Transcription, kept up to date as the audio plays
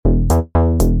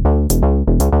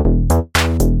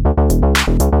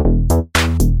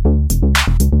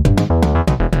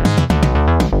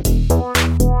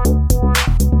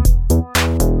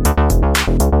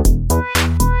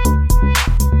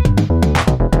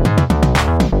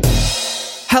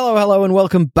Hello, and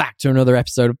welcome back to another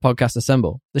episode of Podcast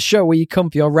Assemble, the show where you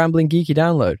come for your rambling geeky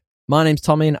download. My name's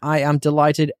Tommy, and I am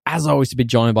delighted, as always, to be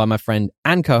joined by my friend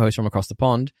and co-host from across the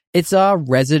pond. It's our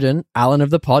resident Alan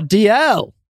of the pod,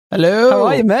 DL. Hello. How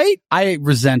are you, mate? I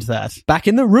resent that. Back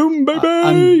in the room,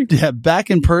 baby. I'm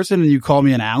back in person, and you call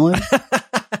me an Alan.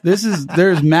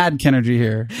 There's mad Kenergy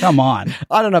here. Come on.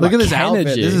 I don't know. Look at this Kenergy.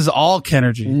 outfit. This is all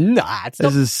Kenergy. Nah,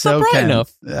 This is so bright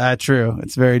enough. True.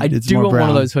 It's I do more want brown. one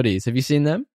of those hoodies. Have you seen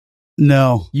them?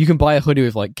 No. You can buy a hoodie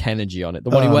with like Kenergy on it,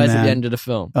 the one he wears at the end of the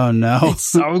film. Oh no. It's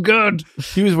so good.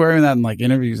 He was wearing that in like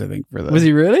interviews, I think, Was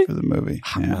he really? for the movie.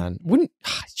 Oh, man,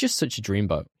 it's just such a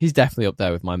dreamboat. He's definitely up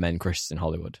there with my men Chris in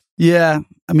Hollywood. Yeah.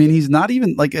 I mean, he's not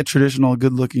even like a traditional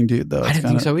good-looking dude, though. I don't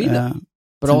think so either. Yeah.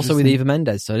 But also with Eva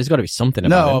Mendes, so there's got to be something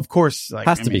about him. No, of course. Like,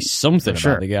 Has to be something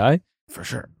about the guy. For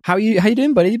sure. How you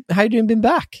doing, buddy? How you doing? Been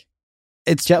back?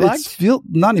 It's jet lagged?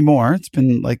 Not anymore. It's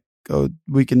been like a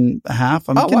week and a half.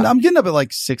 I'm getting up at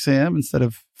like 6 a.m. instead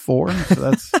of 4. So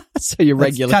that's so your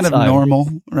regular kind time. of normal,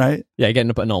 right? Yeah,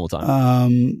 getting up at normal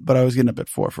time. But I was getting up at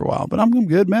 4 for a while. But I'm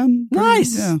good, man.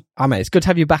 Nice. Yeah. Oh, mate, it's good to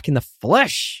have you back in the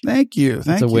flesh. Thank you.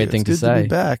 That's a weird thing to say. To be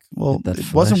back. Well, The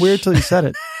it wasn't weird till you said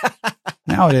it.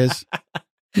 Now it is.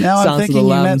 Now I'm thinking you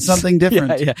meant something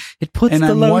different. Yeah. It puts and the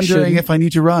I'm lotion wondering if I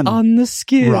need to run. on the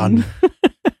skin.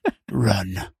 Run.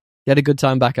 You had a good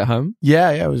time back at home?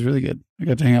 Yeah, it was really good. I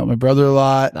got to hang out with my brother a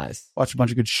lot. Nice. Watch a bunch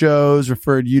of good shows.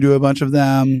 Referred you to a bunch of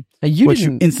them, You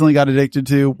instantly got addicted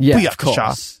to. Yeah, of of course.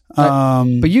 Shot.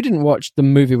 But you didn't watch the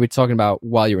movie we're talking about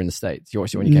while you were in the States. You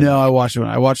watched it when you came. No, I watched it when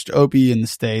I watched Opie in the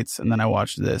States, and then I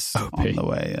watched this Opie. on the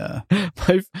way.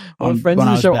 My friends in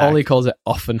the show, Ollie calls it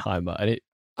Oppenheimer, and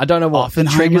I don't know what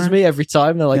triggers me every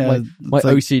time. They're like my like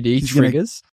OCD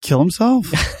triggers. Kill himself.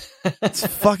 It's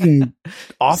fucking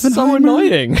Oppenheimer. So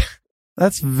annoying.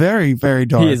 That's very, very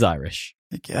dark. He is Irish.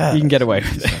 Yeah, you can get away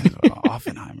with it.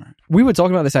 Oppenheimer. We were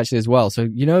talking about this actually as well. So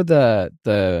you know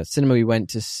the cinema we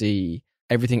went to see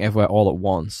Everything Everywhere All at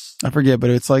Once. I forget, but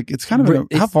it's kind of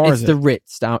how far is it? It's the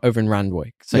Ritz down over in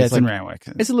Randwick. So it's in Randwick.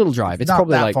 It's a little drive. It's not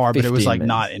probably that like far, but it was like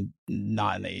minutes.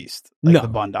 not in the east. No. The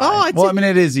Bondi.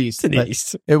 It is east. It's in the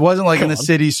east. It wasn't like in the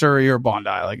city, Surrey, or Bondi.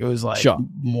 Like it was like Sure.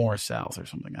 more south or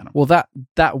something. I don't know. Well,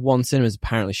 that one cinema is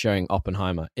apparently showing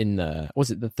Oppenheimer in the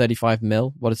 35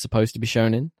 mil? What it's supposed to be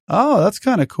shown in? Oh, that's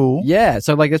kind of cool. Yeah.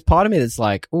 So like, there's part of me that's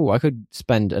like, oh, I could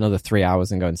spend another 3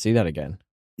 hours and go and see that again.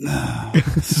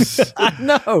 I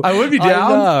know. I would be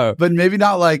down, but maybe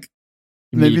not like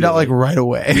right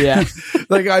away. Yeah.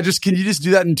 Like can you just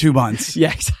do that in 2 months?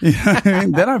 Yeah. Exactly. You know what I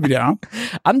mean? Then I'd be down.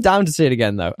 I'm down to see it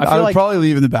again though. I would probably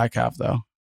leave in the back half though.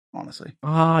 Honestly.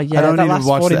 Oh yeah. I don't that need last to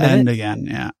watch 40 the minutes. end again.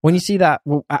 Yeah. When you see that,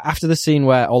 after the scene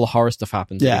where all the horror stuff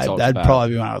happens. Yeah, that'd probably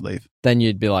be when I would leave. Then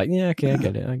you'd be like, yeah, okay, I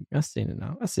get it. I've seen it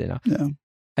now. Yeah.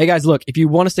 Hey guys, look, if you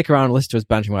want to stick around and listen to us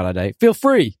banting about our day, feel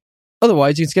free.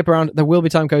 Otherwise, you can skip around. There will be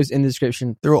time codes in the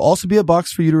description. There will also be a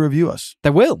box for you to review us.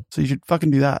 There will. So you should fucking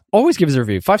do that. Always give us a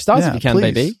review. 5 stars if you can,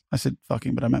 please. baby. I said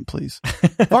fucking, but I meant please.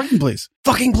 Fucking please.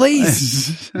 Fucking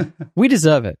please. We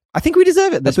deserve it. I think we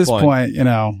deserve it at this point. You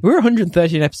know. We're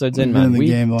 113 episodes in, man. We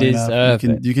deserve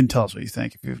it. You can tell us what you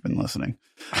think if you've been listening.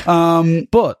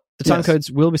 But the time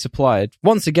codes will be supplied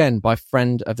once again by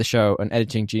friend of the show and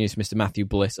editing genius, Mr. Matthew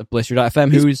Bliss of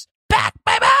Bliss.fm, who's back,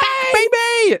 baby!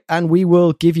 And we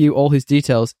will give you all his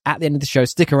details at the end of the show.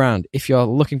 Stick around. If you're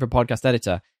looking for a podcast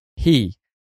editor, he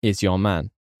is your man.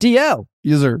 DL.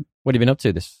 Yes, sir. What have you been up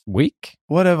to this week?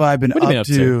 What have I been up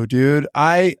to, dude?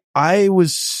 I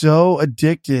was so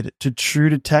addicted to True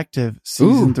Detective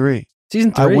season 3.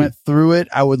 Season 3. I went through it.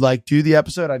 I would do the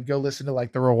episode. I'd go listen to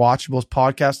the Rewatchables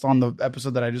podcast on the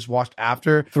episode that I just watched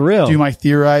after. For real. Do my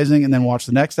theorizing and then watch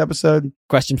the next episode.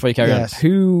 Question before you carry on.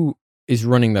 Who is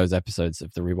running those episodes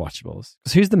of the Rewatchables?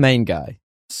 Because who's the main guy?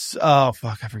 Oh,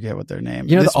 fuck. I forget what their name.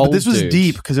 You know, this was dudes.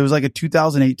 deep because it was like a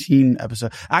 2018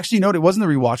 episode. Actually, no, it wasn't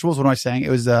the Rewatchables. What am I saying? It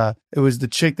was the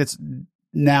chick that's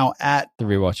now at the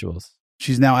Rewatchables.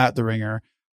 She's now at The Ringer.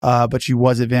 But she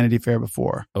was at Vanity Fair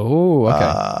before. Oh,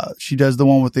 okay. She does the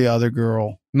one with the other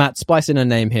girl. Matt, splice in her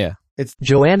name here. It's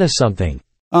Joanna something.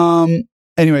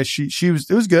 Anyway,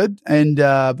 it was good. And,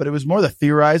 but it was more the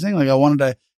theorizing. Like I wanted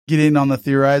to get in on the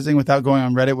theorizing without going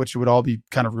on Reddit, which would all be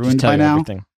kind of ruined by now.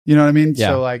 Everything. You know what I mean?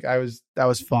 Yeah. So that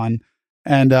was fun.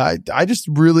 And, I just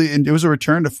really, and it was a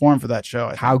return to form for that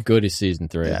show. How good is season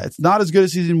 3? Yeah. It's not as good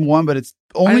as season 1, but it's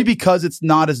only because it's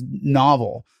not as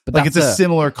novel. But it's a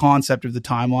similar concept of the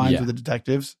timelines of the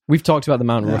detectives. We've talked about the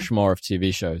Mount Rushmore of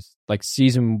TV shows, like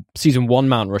season 1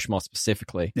 Mount Rushmore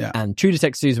specifically. Yeah. And True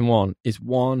Detective season 1 is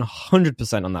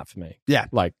 100% on that for me. Yeah.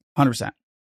 Like 100%.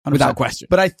 Without question.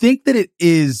 But I think that it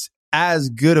is as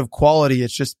good of quality.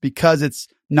 It's just because it's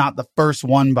not the first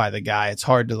one by the guy, it's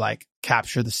hard to like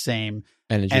capture the same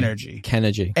energy.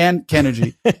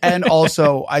 Kenergy. And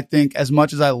also, I think as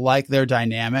much as I like their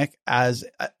dynamic, as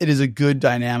it is a good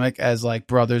dynamic as like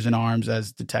brothers in arms,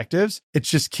 as detectives, it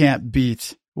just can't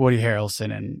beat Woody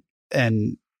Harrelson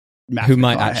and Matthew who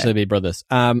might McConaughey. actually be brothers.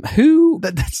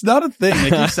 That's not a thing.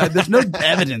 Like you said, there's no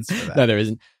evidence for that. No, there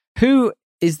isn't. Who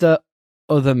is the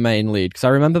other main lead? Because I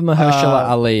remember Mahershala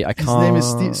Ali. His name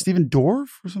is Stephen Dorff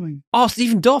or something. Oh,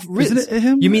 Stephen Dorff. Isn't it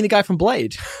him? You mean the guy from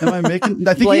Blade? Am I making?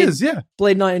 I think Blade, he is. Yeah,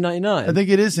 Blade 1999. I think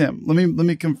it is him. Let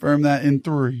me confirm that in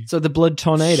 3. So the Blood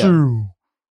Tornado. 2,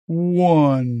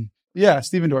 1. Yeah,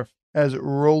 Stephen Dorff as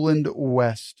Roland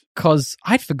West. Because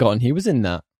I'd forgotten he was in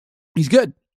that. He's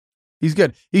good. He's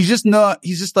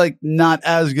just like not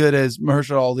as good as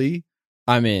Mahershala Ali.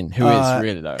 I mean, who is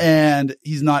really though? And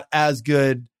he's not as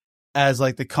good as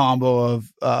like the combo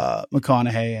of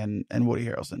McConaughey and Woody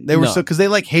Harrelson. They were because they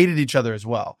like hated each other as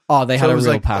well. Oh, they had a real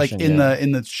like, passion. Like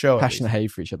in the show. Passionate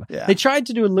hate for each other. Yeah. They tried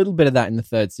to do a little bit of that in the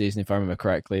 3rd season, if I remember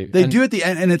correctly. They do at the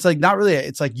end, and it's like not really.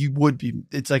 It's like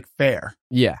it's like fair.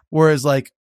 Yeah. Whereas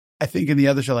like I think in the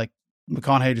other show, like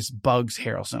McConaughey just bugs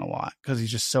Harrelson a lot because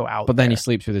he's just so out. But then he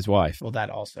sleeps with his wife. Well, that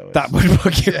also is. That would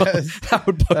bug you. That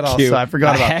would bug also, you. I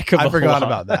forgot lot.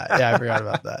 about that. Yeah, I forgot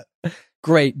about that.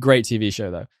 Great TV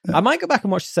show though. Yeah. I might go back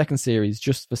and watch the 2nd series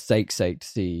just for sake's sake to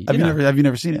see. Have you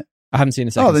never seen it? I haven't seen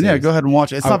the 2nd. Oh, then series. yeah, go ahead and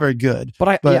watch it. It's not very good.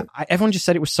 But everyone just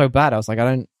said it was so bad. I was like, I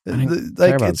don't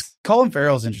like care it's Colin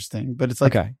Farrell's interesting, but it's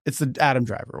like okay. It's the Adam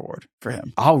Driver award for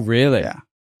him. Oh, really? Yeah.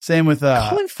 Same with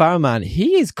Colin Farrell, man.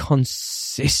 He is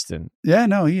consistent. Yeah,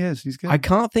 no, he is. He's good. I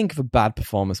can't think of a bad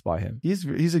performance by him.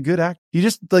 He's a good actor. He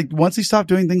just like once he stopped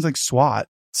doing things like SWAT,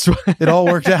 it all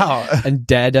worked out. And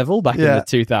Daredevil back in the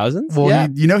 2000s. Well,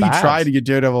 he tried to get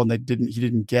Daredevil and he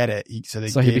didn't get it. He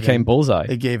became Bullseye.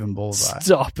 They gave him Bullseye.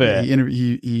 Stop it.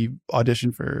 He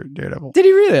auditioned for Daredevil. Did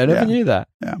he really? I never knew that.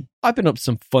 Yeah. I've been up to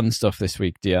some fun stuff this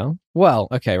week, DL. Well,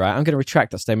 okay, right. I'm going to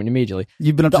retract that statement immediately.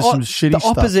 You've been up to some shitty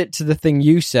stuff. The opposite to the thing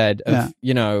you said of,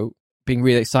 being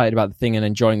really excited about the thing and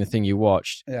enjoying the thing you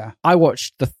watched. Yeah. I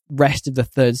watched the rest of the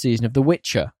 3rd season of The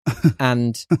Witcher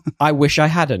and I wish I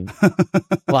hadn't.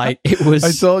 Like, it was...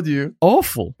 I told you.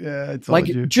 Awful. Yeah, I told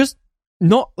you. Just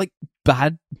not like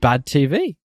bad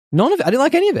TV. None of it. I didn't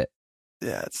like any of it.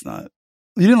 Yeah, it's not...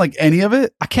 You didn't like any of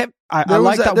it? I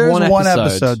like that one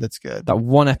episode that's good. That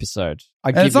one episode.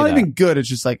 And it's not even good. It's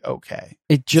just like, okay.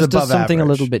 It just does something average.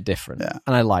 A little bit different. Yeah.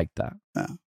 And I liked that. Yeah.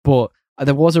 But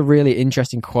there was a really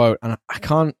interesting quote, and I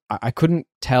couldn't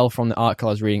tell from the article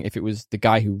I was reading if it was the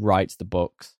guy who writes the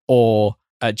books or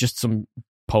just some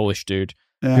Polish dude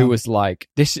who was like,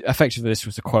 this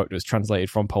was a quote that was translated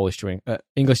from Polish to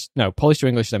English,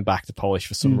 then back to Polish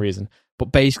for some reason, but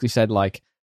basically said like,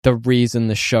 the reason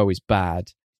the show is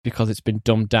bad because it's been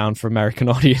dumbed down for American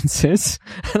audiences.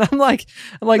 And I'm like,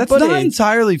 that's buddy, not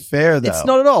entirely fair though. It's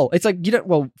not at all. It's like,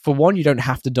 for one, you don't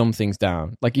have to dumb things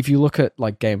down. Like if you look at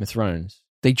like Game of Thrones,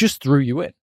 they just threw you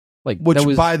in. Like,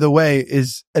 which by the way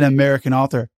is an American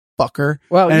author, fucker.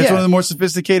 Well, and it's one of the more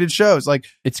sophisticated shows. Like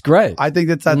it's great. I think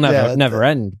that's never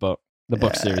end, but the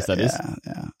book series is.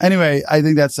 Yeah. Anyway, I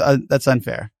think that's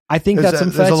unfair. I think that's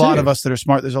unfair. There's a lot of us that are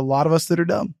smart. There's a lot of us that are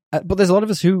dumb. But there's a lot of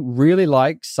us who really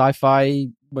like sci-fi.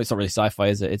 Well, it's not really sci-fi,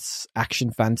 is it? It's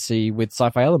action fantasy with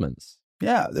sci-fi elements.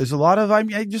 Yeah, there's a lot of. I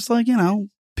just like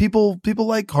people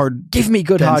like hard. Give me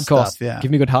good hardcore stuff. Yeah, give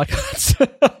me good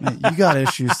hardcore. You got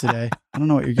issues today. I don't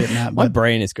know what you're getting at. My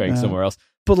brain is going somewhere else.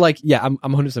 But like, yeah, I'm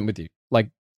 100% with you. Like,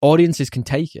 audiences can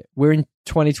take it. We're in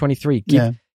 2023.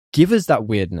 Give us that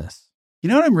weirdness. You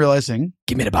know what I'm realizing?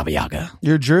 Give me the Baba Yaga.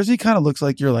 Your jersey kind of looks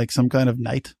like you're like some kind of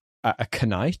knight. A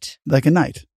knight? Like a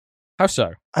knight. How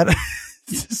so?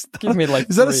 Give me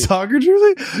like. Is that a soccer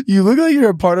jersey? You look like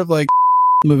you're a part of like.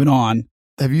 Moving on.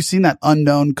 Have you seen that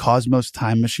Unknown Cosmos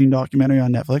Time Machine documentary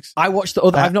on Netflix? I watched the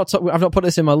other. I've not put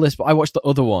this in my list, but I watched the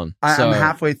other one. I'm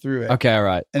halfway through it. Okay, all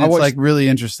right. And it's like really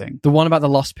interesting. The one about the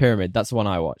Lost Pyramid. That's the one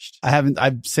I watched. I've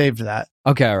saved that.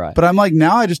 Okay, all right. But I'm like,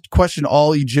 now I just question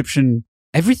all Egyptian.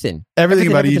 Everything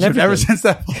about Egypt ever since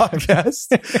that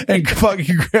podcast and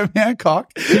fucking Graham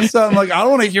Hancock. So I'm like, I don't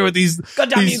want to hear what these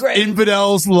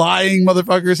infidels, lying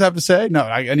motherfuckers have to say. No,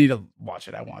 I need to watch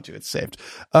it. I want to. It's saved.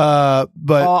 But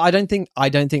I don't think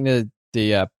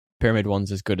the pyramid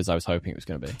one's as good as I was hoping it was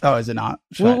going to be. Oh, is it not?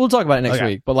 We'll talk about it next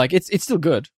week. But like, it's still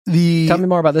good. Tell me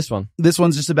more about this one. This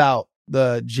one's just about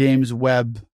the James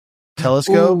Webb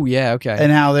Telescope. Oh, yeah, okay.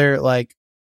 And how they're like.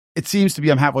 It seems to be,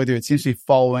 I'm halfway through. It seems to be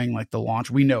following like the launch.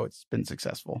 We know it's been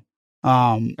successful.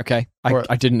 Okay.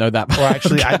 I didn't know that. Or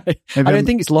actually, okay. I don't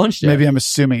think it's launched yet. Maybe I'm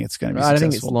assuming it's going to be successful. I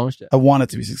don't think it's launched yet. I want it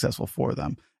to be successful for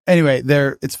them. Anyway,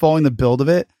 it's following the build of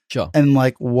it. Sure. and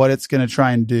like what it's going to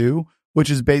try and do, which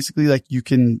is basically like you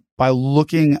can, by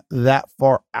looking that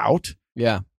far out,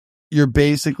 Yeah. you're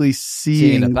basically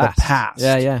seeing the past.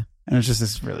 Yeah, yeah. And it's just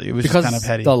this really, it was Because just kind of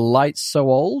heady. the light's so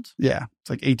old. Yeah. It's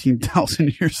like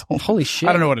 18,000 years old. Holy shit.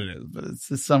 I don't know what it is, but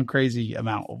it's some crazy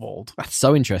amount of old. That's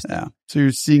so interesting. Yeah. So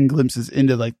you're seeing glimpses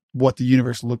into like what the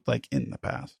universe looked like in the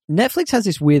past. Netflix has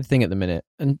this weird thing at the minute.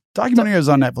 And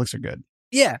Documentaries on Netflix are good.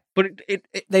 yeah, but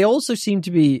they also seem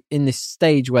to be in this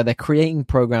stage where they're creating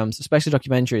programs, especially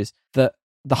documentaries, that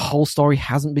the whole story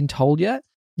hasn't been told yet.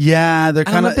 Yeah, they're And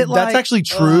I'm kind a of, bit that's like, actually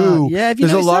true. yeah, have you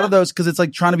There's a noticed lot that? of those because it's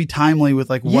like trying to be timely with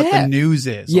like what Yeah. the news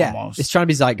is Yeah, almost. it's trying to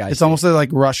be zeitgeist. It's almost like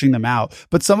rushing them out.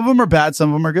 But some of them are bad, some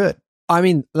of them are good. I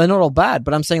mean, they're not all bad,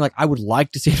 but I'm saying like I would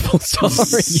like to see a full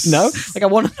story, you know? Like I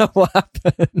want to know what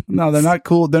happened. No, they're not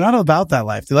cool. They're not about that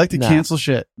life. They like to cancel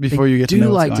shit before you get to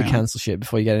know what's like to going on. cancel shit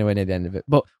before you get anywhere near the end of it.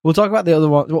 But we'll talk about the other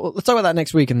one. Well, let's talk about that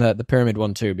next week and the pyramid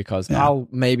one too, because I'll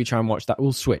maybe try and watch that.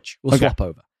 We'll switch. We'll swap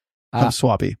over. I'm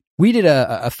swappy. We did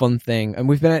a fun thing, and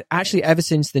we've been actually ever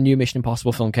since the new Mission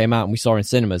Impossible film came out and we saw it in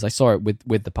cinemas. I saw it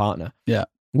with the partner. Yeah.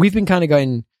 We've been kind of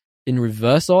going in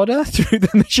reverse order through the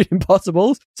Mission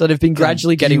Impossibles, so they've been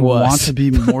gradually getting worse. Want to be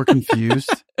more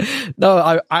confused? No,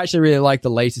 I actually really like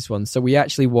the latest one. So we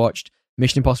actually watched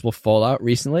Mission Impossible Fallout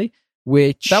recently,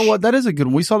 which that is a good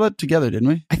one. We saw that together, didn't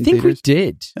we? I think we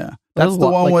did. Yeah, That that's was the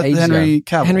one like with ages Henry ago.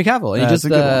 Cavill. Henry Cavill. And Yeah, he does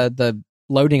it's a good the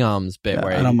loading arms bit Yeah,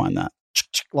 where I don't mind that.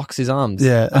 locks his arms.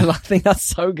 Yeah. I think that's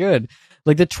so good.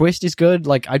 Like the twist is good.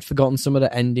 Like I'd forgotten some of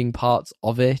the ending parts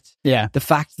of it. Yeah. The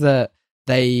fact that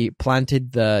they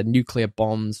planted the nuclear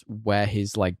bombs where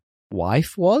his like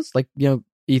wife was, like, you know,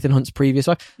 Ethan Hunt's previous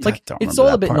wife. It's like it's all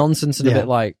a bit nonsense and a bit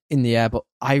like in the air, but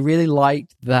I really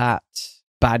liked that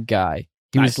bad guy.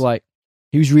 He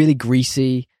was really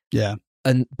greasy. Yeah.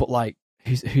 But like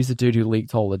who's the dude who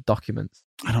leaked all the documents?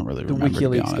 I don't really remember, to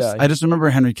be WikiLeaks honest. guy. I just remember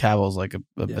Henry Cavill's like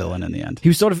a villain in the end. He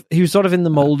was sort of in the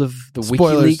mold of the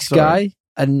Spoilers, WikiLeaks sorry. guy,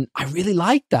 and I really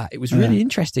liked that. It was really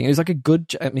interesting. It was like a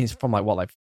good. I mean, it's from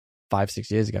like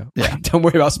 5-6 years ago. Yeah. Don't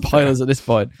worry about spoilers at this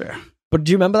point. Fair. But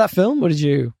do you remember that film? What did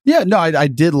you? Yeah, no, I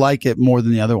did like it more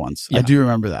than the other ones. Yeah. I do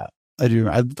remember that. I do.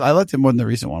 I liked it more than the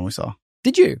recent one we saw.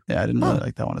 Did you? Yeah, I didn't really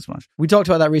like that one as much. We talked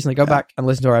about that recently. Go back and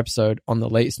listen to our episode on the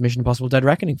latest Mission Impossible Dead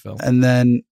Reckoning film. And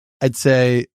then I'd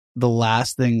say the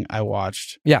last thing I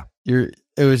watched. Yeah. It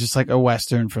was just like a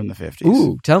Western from the 50s.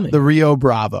 Ooh, tell me. The Rio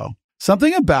Bravo.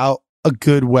 Something about a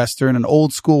good Western, an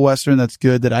old school Western that's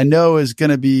good that I know is going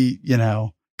to be, you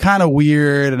know, kind of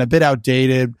weird and a bit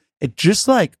outdated. It just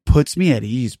like puts me at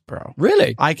ease, bro.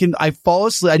 Really? I fall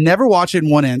asleep. I never watch it in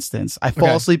one instance. I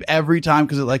fall asleep every time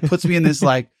because it like puts me in this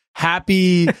like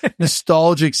happy,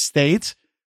 nostalgic state.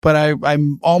 But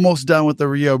I'm almost done with the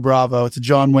Rio Bravo. It's a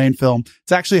John Wayne film.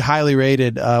 It's actually highly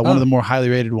rated, one of the more highly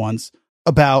rated ones,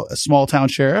 about a small town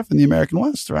sheriff in the American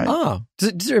West, right? Oh.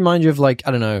 Does it remind you of like,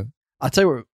 I don't know, I'll tell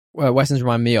you what Westerns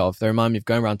remind me of. They remind me of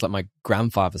going around to like my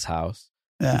grandfather's house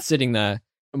and sitting there,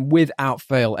 and without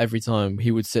fail, every time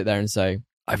he would sit there and say,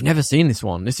 I've never seen this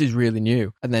one. This is really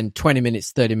new. And then 20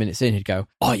 minutes, 30 minutes in, he'd go,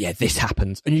 oh yeah, this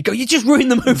happens. And you'd go, you just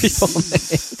ruined the movie for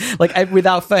me. Like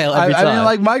without fail, every time. I mean,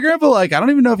 like my grandpa, like, I don't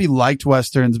even know if he liked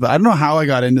Westerns, but I don't know how I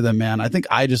got into them, man. I think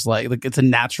I just like it's a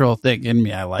natural thing in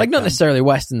me. I like not them. necessarily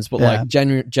Westerns, but like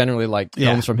generally like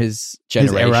films from his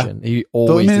generation. His he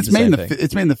always did the same thing.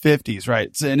 It's made in the 50s, right?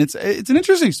 It's an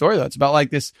interesting story though. It's about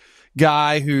like this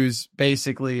guy who's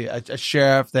basically a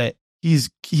sheriff that he's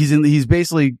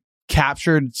basically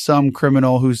captured some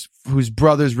criminal whose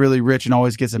brother's really rich and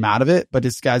always gets him out of it, but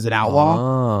this guy's an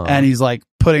outlaw and he's like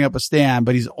putting up a stand,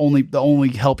 but the only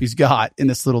help he's got in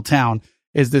this little town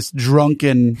is this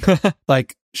drunken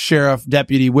like sheriff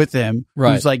deputy with him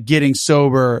who's like getting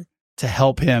sober to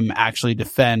help him actually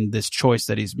defend this choice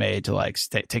that he's made to like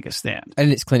take a stand.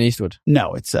 And it's Clint Eastwood.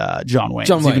 No, it's John Wayne.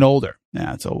 It's even older.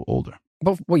 Yeah, it's older.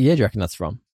 But what year do you reckon that's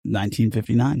from?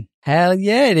 1959. Hell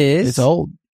yeah, it is. It's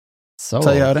old. So I'll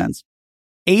tell you how it ends.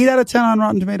 8 out of 10 on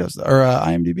Rotten Tomatoes or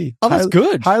IMDb. Oh, that's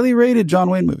good. Highly rated John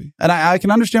Wayne movie. And I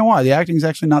can understand why. The acting is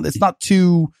actually it's not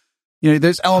too, you know,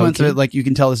 there's elements of it like you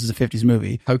can tell this is a 50s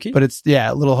movie. Hokey? But it's,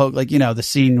 a little like, you know, the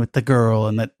scene with the girl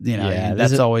and that, you know,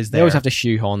 that's always there. They always have to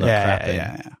shoehorn that crap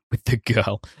in with the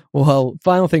girl. Well,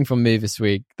 final thing from me this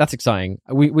week. That's exciting.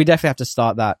 We definitely have to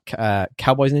start that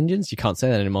Cowboys and Indians. You can't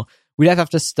say that anymore. We definitely have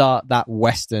to start that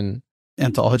Western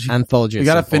anthology. We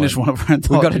got to finish one of our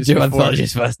anthologies. We got to do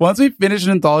anthologies first. Once we finish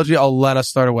an anthology, I'll let us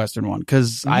start a Western one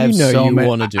because I have so many.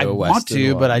 Want to do a Western I want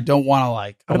to, but I don't want to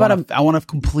like. I want to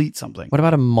complete something. What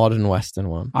about a modern Western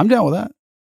one? I'm down with that.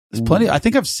 There's plenty. I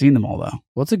think I've seen them all though.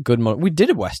 What's a good modern? We did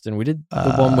a Western. We did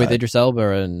the one with Idris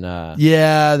Elba and.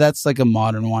 Yeah, that's like a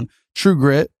modern one. True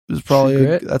Grit is probably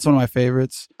True that's one of my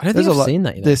favorites. I don't think I've seen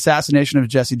that. The assassination of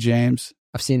Jesse James.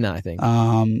 I've seen that, I think.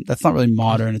 That's not really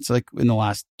modern. It's like in the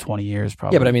last 20 years,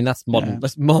 probably. Yeah, but I mean, that's modern.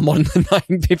 That's more modern than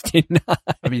 1959.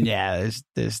 I mean, yeah,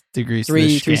 there's degrees to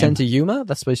Three this game. Sense of Humor.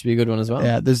 That's supposed to be a good one as well.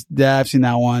 Yeah, I've seen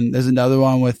that one. There's another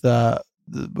one with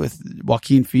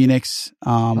Joaquin Phoenix,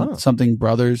 something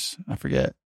Brothers. I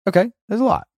forget. Okay. There's a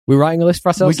lot. We're writing a list for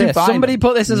ourselves here. Somebody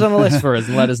put this as on a list for us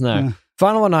and let us know.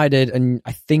 Final one I did, and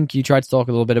I think you tried to talk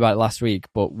a little bit about it last week,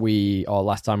 but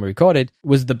last time we recorded,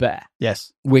 was The Bear.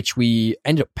 Yes. Which we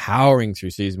ended up powering through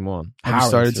season 1. Have you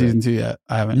started season 2 yet?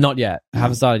 I haven't. Not yet. I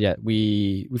haven't started yet.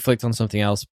 We flicked on something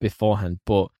else beforehand,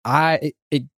 but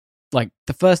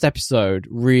the first episode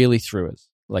really threw us.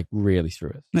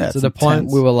 Yeah, to the point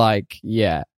we were like,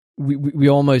 we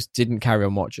almost didn't carry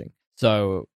on watching.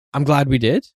 So I'm glad we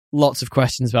did. Lots of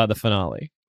questions about the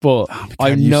finale. But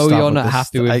I know you're not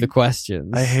happy with the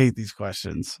questions. I hate these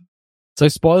questions. So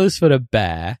spoilers for The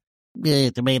Bear.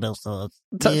 Yeah, tomato sauce.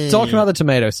 Talking about the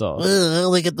tomato sauce. I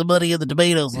only get the money in the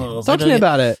tomato sauce. Talk to me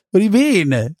about it. What do you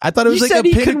mean? I thought it was you like a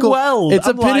pinnacle. Weld. It's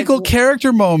a pinnacle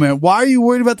character moment. Why are you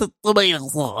worried about the tomato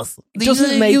sauce? It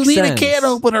doesn't make sense. You need a can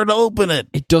opener to open it.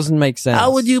 It doesn't make sense.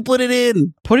 How would you put it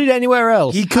in? Put it anywhere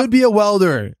else. He could be a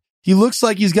welder. He looks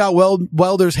like he's got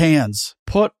welder's hands.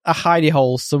 Put a hidey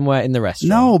hole somewhere in the restaurant.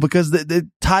 No, because it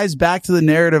ties back to the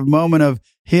narrative moment of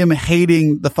him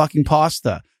hating the fucking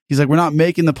pasta. He's like, we're not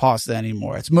making the pasta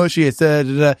anymore. It's mushy. It's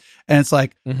and it's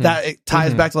like that. It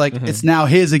ties back to like it's now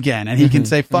his again, and he can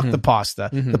say fuck the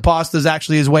pasta. The pasta is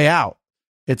actually his way out.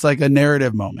 It's like a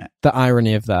narrative moment. The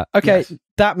irony of that. Okay,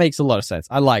 that makes a lot of sense.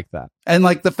 I like that. And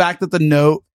like the fact that the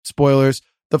note spoilers.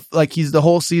 The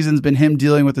whole season's been him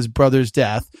dealing with his brother's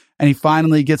death, and he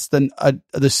finally gets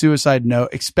the suicide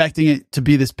note, expecting it to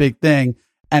be this big thing,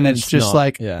 and it's just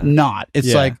not. Not.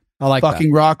 It's like I like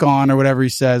fucking that. Rock on or whatever he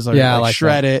says, or like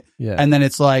shred that. it, and then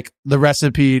it's like the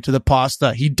recipe to the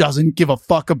pasta he doesn't give a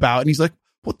fuck about, and he's like,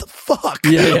 "What the fuck?"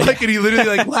 And he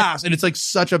literally like laughs, and it's like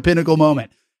such a pinnacle moment.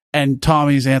 And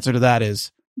Tommy's answer to that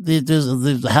is.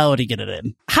 How would he get it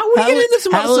in? How would he get it in the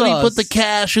tomato sauce? How would he put the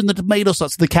cash in the tomato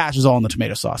sauce? The cash is all in the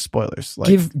tomato sauce. Spoilers.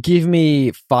 Give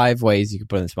me 5 ways you could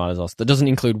put it in the tomato sauce. That doesn't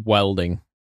include welding.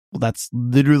 Well, that's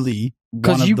literally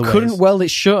because you couldn't weld it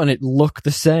shut and it looked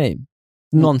the same.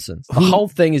 Nonsense. The whole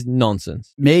thing is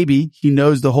nonsense. Maybe he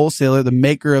knows the wholesaler, the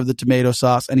maker of the tomato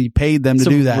sauce, and he paid them to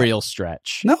do that. Real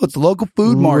stretch. No, it's a local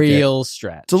food market. Real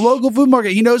stretch. It's a local food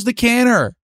market. He knows the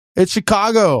canner. It's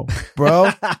Chicago,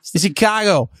 bro. It's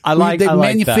Chicago. I like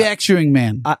manufacturing,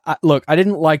 man. Look, I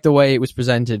didn't like the way it was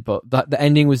presented, but the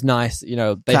ending was nice. You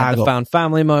know, they had the found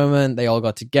family moment. They all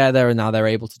got together, and now they're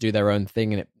able to do their own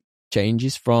thing, and it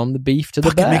changes from the beef to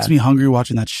the bear. It makes me hungry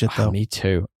watching that shit, though. Me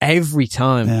too. Every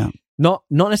time. Yeah. Not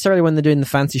necessarily when they're doing the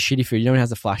fancy shitty food. You know, it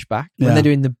has a flashback. When they're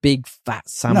doing the big fat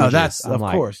sandwiches. No, that's of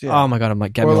course. Yeah. Oh my god, I'm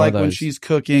like, get me or one like of those. when she's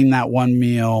cooking that one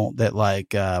meal that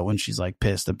like when she's like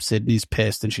pissed, Sydney's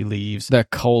pissed and she leaves. The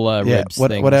cola ribs,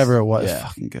 whatever it was,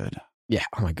 fucking good. Yeah.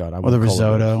 Oh my god, or the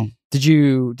risotto. Did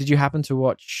you happen to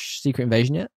watch Secret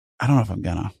Invasion yet? I don't know if I'm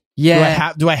gonna.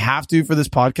 Yeah. Do I have to for this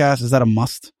podcast? Is that a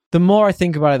must? The more I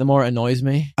think about it, the more it annoys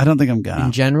me. I don't think I'm gonna.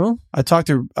 In general? I talked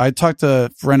to a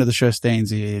friend of the show,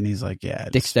 Stainsy, and he's like, yeah,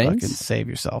 Dick Stains? fucking save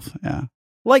yourself. Yeah.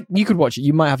 Like, you could watch it.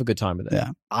 You might have a good time with it.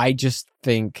 Yeah. I just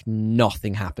think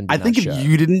nothing happened in I think that if show.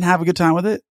 you didn't have a good time with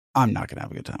it, I'm not going to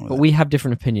have a good time with it. But we have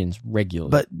different opinions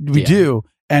regularly. But we do.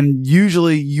 And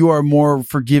usually you are more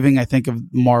forgiving, I think, of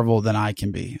Marvel than I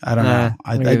can be. I don't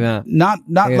know.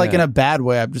 Not like in a bad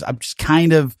way. I'm just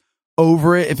kind of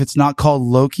over it if it's not called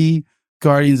Loki,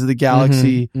 Guardians of the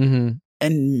Galaxy, and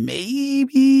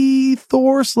maybe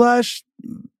Thor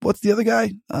 / what's the other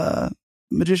guy?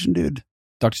 Magician dude.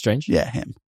 Doctor Strange? Yeah,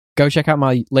 him. Go check out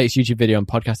my latest YouTube video on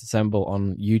Podcast Assemble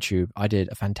on YouTube. I did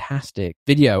a fantastic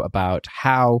video about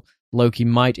how Loki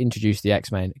might introduce the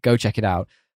X-Men. Go check it out.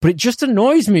 But it just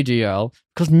annoys me, DL,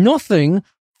 because nothing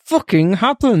fucking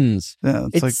happens. Yeah,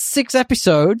 it's like 6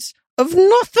 episodes of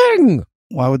nothing.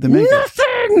 Why would they make it?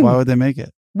 Nothing. Why would they make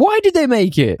it? Why did they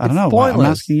make it? I don't know. Pointless.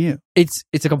 I'm asking you. It's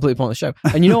a completely pointless show.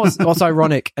 And you know what's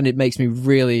ironic, and it makes me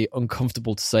really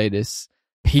uncomfortable to say this?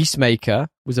 Peacemaker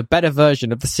was a better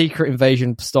version of the Secret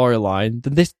Invasion storyline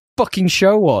than this fucking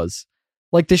show was.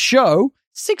 Like, the show,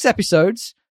 6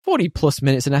 episodes, 40 plus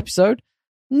minutes an episode,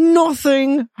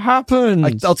 nothing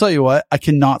happened. I'll tell you what, I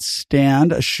cannot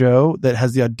stand a show that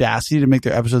has the audacity to make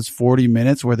their episodes 40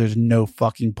 minutes where there's no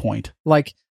fucking point.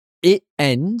 Like, it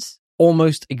ends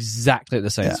almost exactly at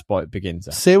the same spot it begins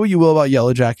at. Say what you will about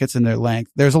Yellow Jackets and their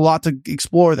length. There's a lot to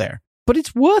explore there. but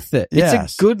it's worth it. Yes.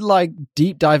 It's a good, like,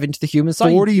 deep dive into the human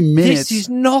psyche. 40 minutes This is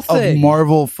nothing. of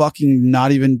Marvel fucking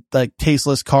not even, like,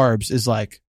 tasteless carbs is,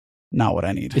 like, not what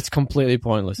I need. It's completely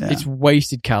pointless. Yeah. It's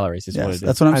wasted calories is Yes, what it is.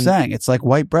 that's what I'm And saying. It's like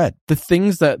white bread. the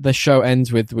things that the show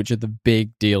ends with, which are the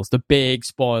big deals, the big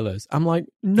spoilers. I'm like,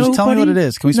 Just tell me what it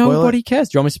is. Can we spoil nobody it? cares.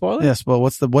 Do you want me to spoil it? Yes, well,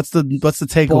 what's the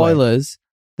takeaway? Spoilers.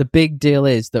 The big deal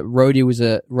is that Rhodey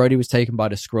was taken by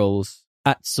the Skrulls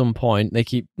at some point.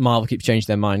 Marvel keeps changing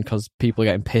their mind because people are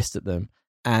getting pissed at them.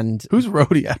 And Who's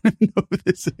Rhodey? I don't even know who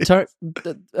this is.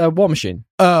 War Machine,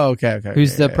 Oh, okay.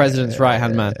 who's the president's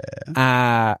right-hand man.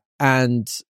 And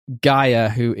Gaia,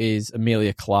 who is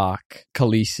Amelia Clark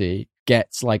Khaleesi,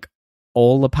 gets like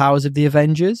all the powers of the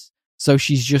Avengers. So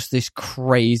she's just this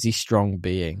crazy strong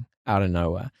being out of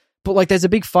nowhere. But like, there's a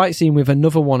big fight scene with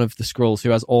another one of the Skrulls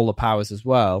who has all the powers as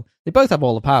well. They both have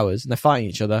all the powers, and they're fighting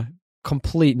each other.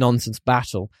 Complete nonsense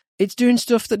battle. It's doing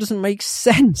stuff that doesn't make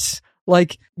sense.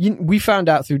 Like, we found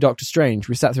out through Doctor Strange,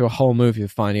 we sat through a whole movie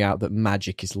of finding out that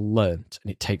magic is learnt,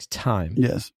 and it takes time.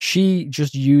 Yes. She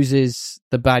just uses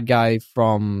the bad guy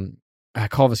from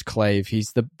Corvus Clave.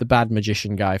 He's the bad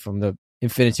magician guy from the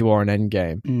Infinity War and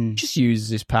Endgame. Just uses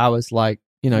his powers like,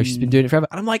 she's been doing it forever.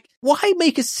 And I'm like, why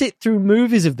make us sit through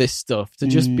movies of this stuff to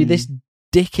just be this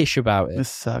dickish about it? This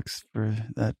sucks for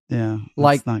that. Yeah.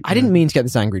 Like, not I didn't good. mean to get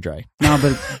this angry, Dre. No,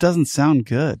 but it doesn't sound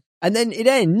good. And then it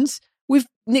ends with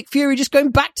Nick Fury just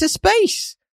going back to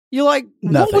space. You're like,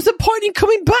 what Nothing. was the point in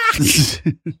coming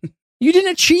back? You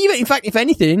didn't achieve it. In fact, if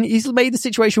anything, he's made the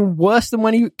situation worse than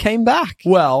when he came back.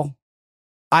 Well,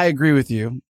 I agree with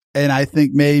you. And I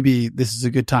think maybe this is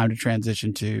a good time to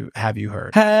transition to Have You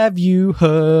Heard? Have you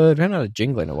heard? I haven't had a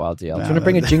jingle in a while, DL. Do you want to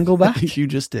bring a jingle I back? think you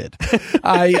just did.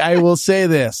 I will say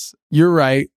this. You're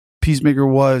right. Peacemaker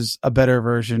was a better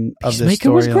version of this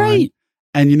Peacemaker was storyline. great.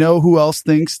 And you know who else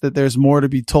thinks that there's more to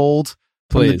be told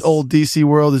from Please. the old DC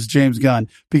world is James Gunn.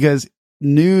 Because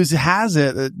news has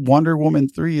it that Wonder Woman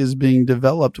 3 is being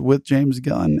developed with James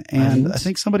Gunn. And I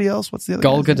think somebody else. What's the other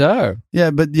Gal guy's name? Gadot.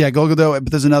 Yeah, Gal Gadot.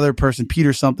 But there's another person,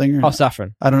 Peter something. Oh,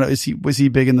 Saffron. I don't know. Was he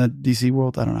big in the DC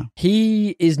world? I don't know.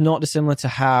 He is not dissimilar to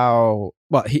how...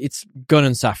 Well, it's Gunn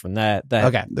and Saffron. They're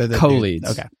Okay. They're co-leads.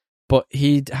 Okay. But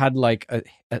he'd had like a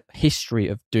history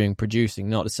of doing producing,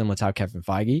 not dissimilar to how Kevin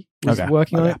Feige was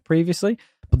working on it previously.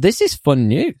 But this is fun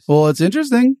news. Well, it's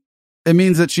interesting. It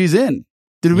means that she's in.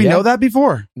 Did we know that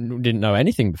before? Didn't know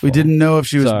anything before. We didn't know if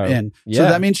she was So, in. yeah. So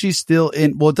that means she's still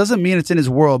in. Well, it doesn't mean it's in his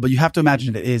world, but you have to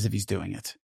imagine it is if he's doing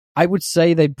it. I would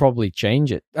say they'd probably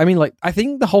change it. I mean, like, I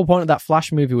think the whole point of that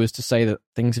Flash movie was to say that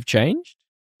things have changed.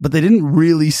 But they didn't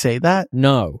really say that.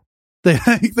 No. They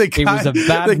It was a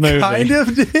bad they movie. kind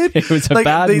of did. It was a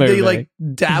bad movie. They like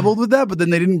dabbled with that, but then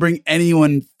they didn't bring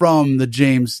anyone from the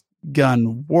James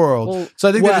Gunn world. Well, so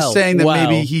I think they're just saying that well.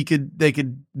 maybe they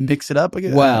could mix it up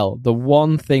again. Well, the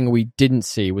one thing we didn't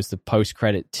see was the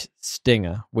post-credit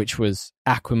stinger, which was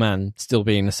Aquaman still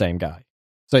being the same guy.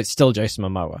 So it's still Jason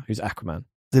Momoa, who's Aquaman.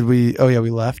 Did we? Oh yeah,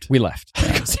 we left. We left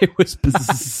because it was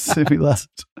bad. We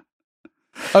left.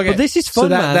 Okay, But this is fun, so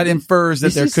that, man. that infers that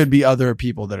This there is could be other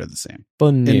people that are the same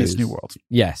Fun news. in this new world.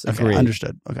 Yes, Okay, agreed.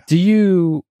 understood. Okay.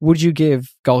 Would you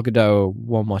give Gal Gadot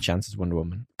one more chance as Wonder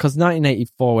Woman? Because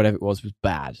 1984, whatever it was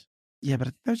bad. Yeah, but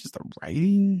that was just the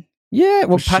writing. Yeah,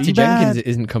 well, Was Patty she Jenkins bad?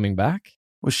 isn't coming back.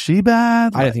 Was she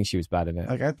bad? I don't think she was bad in it.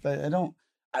 Like I don't.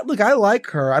 Look, I like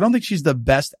her. I don't think she's the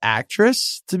best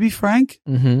actress, to be frank.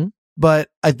 Mm-hmm. But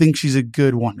I think she's a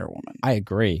good Wonder Woman. I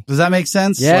agree. Does that make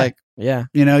sense? Yeah. Like, Yeah.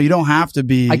 you know, you don't have to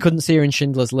be. I couldn't see her in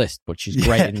Schindler's List, but she's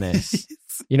great in this.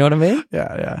 You know what I mean?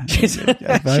 Yeah. She's,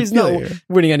 Yeah, I she's feel not you.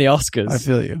 winning any Oscars I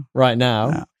feel you. right now.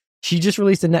 Yeah. She just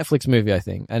released a Netflix movie, I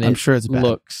think, and I'm it sure it's bad.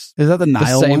 looks Is that the the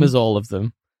Nile same one? as all of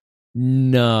them.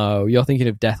 No, you're thinking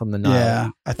of Death on the Nile. Yeah,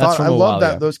 I That's thought from I a while love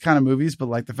that ago. those kind of movies, but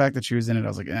like the fact that she was in it, I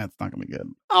was like, it's not gonna be good.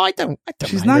 Oh, I don't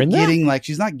She's mind her not in that. getting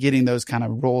she's not getting those kind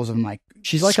of roles in like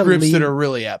She's like a scripts lead- that are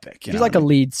really epic. She's like a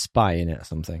lead spy in it or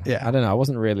something. Yeah. I don't know. I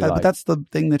wasn't really but like... that's the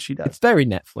thing that she does. It's very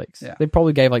Netflix. Yeah. They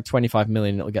probably gave like 25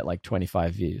 million and it'll get like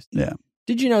 25 views. Yeah.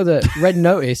 Did you know that Red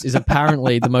Notice is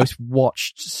apparently the most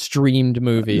watched, streamed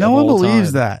movie No of one all believes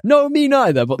time? that. No, me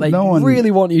neither, but they No one-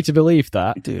 really want you to believe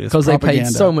that. Dude, it's because they paid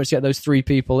propaganda. so much to get those 3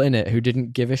 people in it who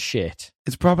didn't give a shit.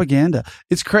 It's propaganda.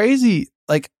 It's crazy,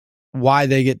 like why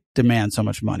they demand so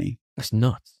much money. It's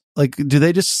nuts. Like, do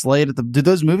they just slay it at did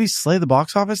those movies slay the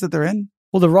box office that they're in?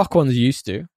 Well, the Rock ones used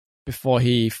to before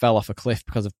he fell off a cliff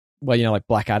because of, well, you know, like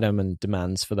Black Adam and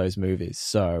demands for those movies.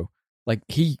 So, but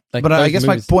But I guess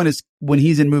my point is, when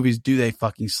he's in movies, do they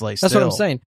fucking slay? That's what I'm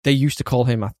saying. They used to call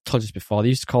him, I told you this before, they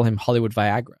used to call him Hollywood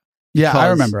Viagra. Yeah,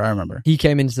 I Because remember. He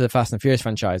came into the Fast and Furious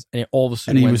franchise and it all of a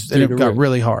sudden And he went was, through and the it got roof.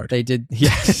 really hard. They did,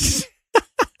 yes.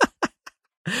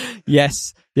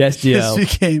 Yes, This DL.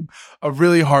 became a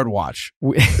really hard watch.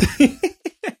 We-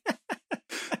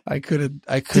 I could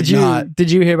Did you not.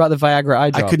 Did you hear about the Viagra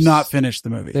eye drops? I could not finish the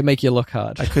movie. They make you look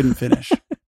hard. I couldn't finish.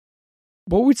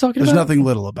 What were we talking There's about? nothing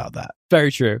little about that.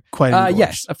 Very true. Quite engorged.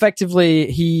 Yes,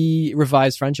 effectively, he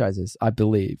revives franchises, I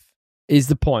believe, is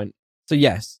the point. So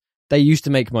yes, they used to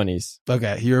make monies.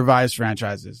 Okay, he revives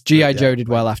franchises. G.I. Joe did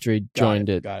well after he joined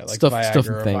it. Got it. Like Stuff Viagra and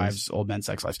things. revives old men's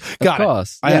sex lives. Of Got it.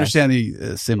 course. I yeah. understand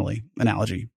the simile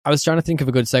analogy. I was trying to think of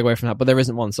a good segue from that, but there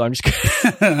isn't one, so I'm just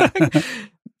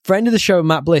Friend of the show,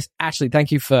 Matt Bliss. Actually,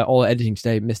 thank you for all the editing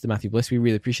today, Mr. Matthew Bliss. We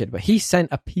really appreciate it. But he sent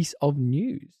a piece of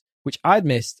news, which I'd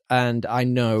missed, and I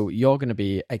know you're going to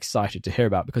be excited to hear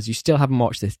about because you still haven't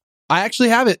watched this I actually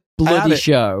have it. bloody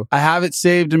show. I have it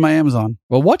saved in my Amazon.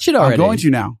 Well, watch it already. I'm going to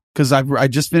now because I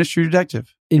just finished True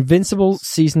Detective. Invincible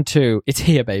Season 2. It's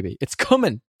here, baby. It's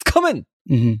coming. It's coming.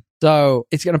 Mm-hmm. So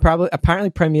it's going to apparently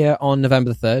premiere on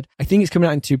November the 3rd. I think it's coming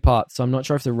out in 2 parts, so I'm not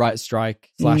sure if the writer's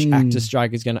strike / actor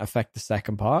strike is going to affect the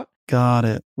second part, Got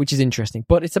it. which is interesting.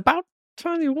 But it's about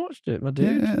time you watched it, my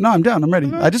dude. Yeah, no, I'm down. I'm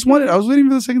ready. I was waiting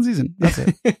for the second season. That's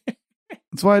it.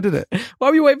 That's why I did it. Why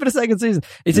were you waiting for the second season?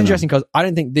 It's You know. interesting because I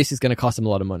don't think this is going to cost them a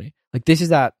lot of money. Like, this is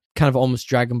that kind of almost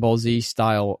Dragon Ball Z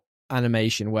style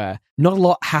animation where not a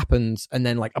lot happens and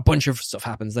then like a bunch of stuff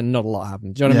happens and not a lot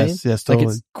happens. Do you know what I mean? Yes, totally.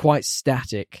 Like, it's quite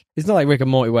static. It's not like Rick and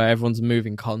Morty where everyone's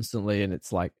moving constantly and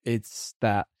it's like, it's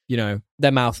that, you know,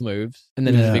 their mouth moves and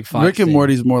then there's a big fight. Rick and scene.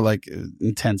 Morty's more like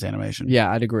intense animation. Yeah,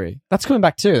 I'd agree. That's coming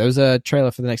back too. There was a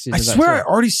trailer for the next season. I of that swear I too.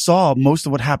 already saw most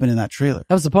of what happened in that trailer.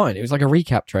 That was the point. It was like a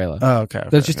recap trailer. Oh, okay.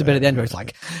 There's just a bit at the end where it's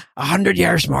like, 100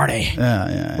 years, Marty.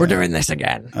 Yeah. We're doing this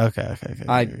again. Okay.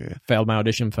 I failed my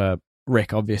audition for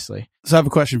Rick, obviously. So I have a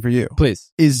question for you.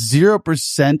 Please. Is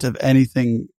 0% of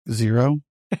anything zero?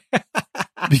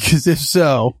 Because if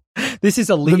so, This is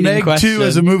a The leading Meg question. 2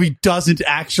 as a movie doesn't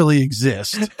actually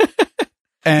exist.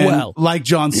 And Well. like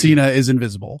John Cena is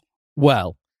invisible.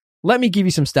 Well, let me give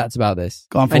you some stats about this.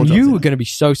 Go on, full And John you Cena. were going to be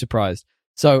so surprised.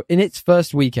 So in its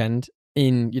first weekend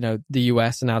in, you know, the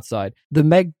US and outside,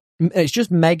 it's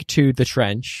just Meg 2 The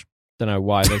Trench. Don't know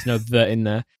why there's no the in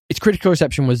there. Its critical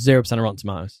reception was 0% on Rotten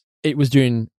Tomatoes. It was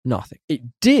doing nothing. It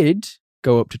did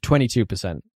go up to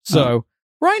 22%. So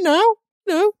right now,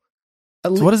 no.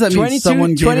 So what does that mean?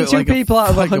 Someone gave it 22 like people out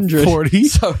of like 100. 40?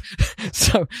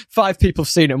 So 5 people have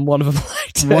seen it and one of them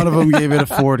liked it. One of them gave it a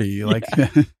 40. Like,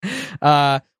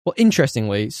 Well,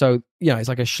 interestingly, so, you know, it's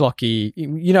like a schlocky,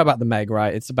 you know about the Meg,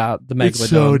 right? It's about the it's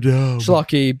so Megalodon, dumb.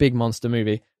 schlocky, big monster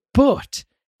movie. But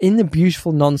in the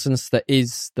beautiful nonsense that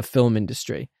is the film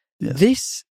industry, Yes.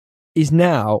 this is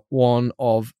now one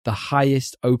of the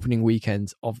highest opening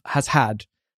weekends has had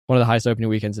one of the highest opening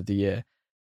weekends of the year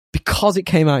because it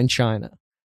came out in China.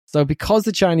 So because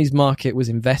the Chinese market was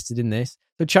invested in this,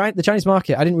 the Chinese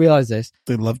market, I didn't realize this,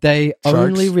 They love they sharks.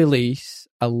 only release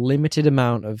a limited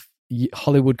amount of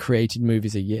Hollywood created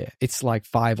movies a year. It's like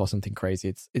 5 or something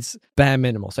crazy. It's bare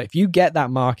minimal. So if you get that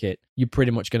market, you're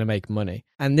pretty much going to make money.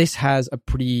 And this has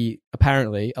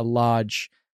apparently a large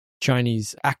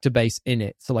Chinese actor base in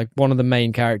it. So like one of the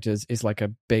main characters is like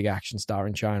a big action star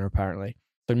in China, apparently.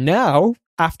 So now,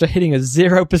 after hitting a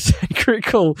 0%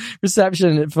 critical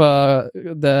reception for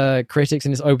the critics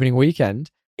in its opening weekend,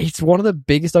 it's one of the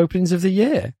biggest openings of the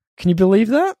year. Can you believe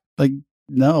that? Like,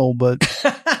 no, but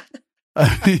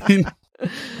I mean,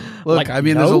 look, Like,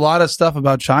 there's no? a lot of stuff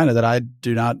about China that I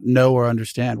do not know or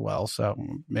understand well. So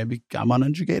maybe I'm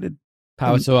uneducated.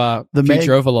 Power to our the future Meg-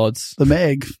 overlords. The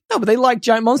Meg. No, but they like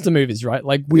giant monster movies, right?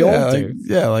 Like we all do.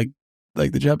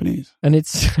 Like the Japanese. And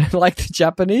it's like the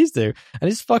Japanese do.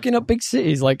 And it's fucking up big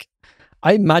cities. Like,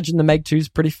 I imagine the Meg 2 is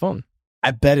pretty fun.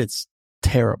 I bet it's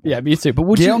terrible. Yeah, me too. But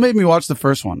would Gail you... made me watch the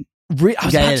first one. I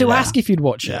was about to ask if you'd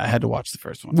watch it. Yeah, I had to watch the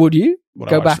first one. Would you? Would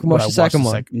I Go watch- back and would watch I the second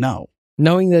one? No.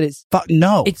 Knowing that it's Fuck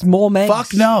no. more Megs.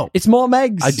 Fuck no. It's more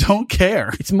Megs. I don't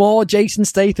care. It's more Jason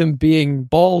Statham being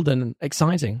bald and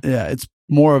exciting. Yeah, it's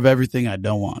more of everything I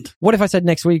don't want. What if I said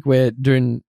next week we're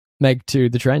doing Meg 2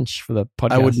 The Trench for the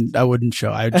podcast? I wouldn't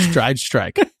show. I'd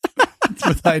strike.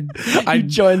 I'd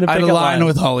join the I'd picket align line.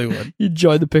 with Hollywood. You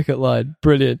joined the picket line.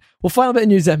 Brilliant. Well, final bit of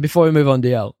news then before we move on,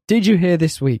 DL. Did you hear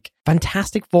this week?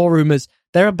 Fantastic Four rumors.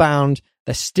 They're abound.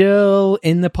 They're still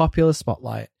in the popular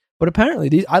spotlight. But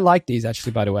apparently, I like these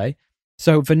actually, by the way.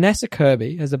 So Vanessa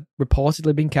Kirby has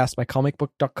reportedly been cast by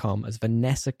comicbook.com as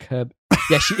Vanessa Kirby.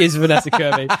 Yeah, she is Vanessa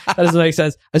Kirby. That doesn't make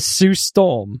sense. As Sue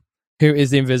Storm, who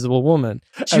is the Invisible Woman.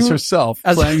 As herself,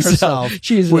 playing herself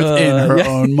She's within her yeah.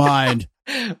 own mind.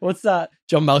 What's that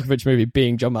John Malkovich movie?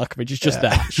 Being John Malkovich is just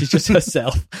that. She's just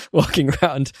herself walking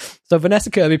around. So Vanessa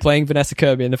Kirby playing Vanessa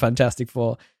Kirby in the Fantastic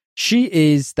Four. She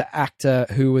is the actor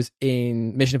who was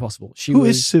in Mission Impossible. Who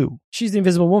is Sue? She's the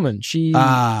Invisible Woman.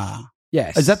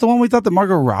 Yes. Is that the one we thought that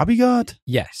Margot Robbie got?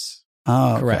 Yes.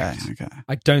 Oh, correct. Okay.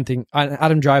 I don't think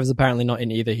Adam Driver's apparently not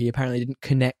in either. He apparently didn't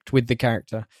connect with the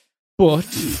character. But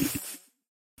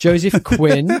Joseph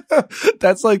Quinn.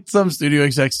 That's like some studio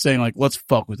exec saying, like, let's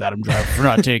fuck with Adam Driver for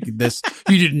not taking this.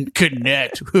 You didn't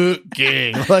connect.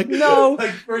 Gang. Like, no,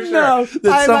 like, for sure. no.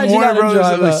 That some Warner Adam Brothers,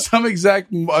 Driver. like, some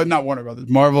exec, not Warner Brothers,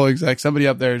 Marvel exec, somebody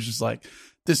up there is just like,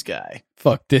 this guy.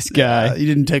 Fuck this guy. He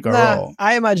didn't take our role.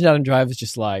 I imagine Adam Driver's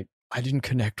just like, I didn't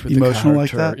connect with Emotional the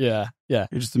character. like that? Yeah.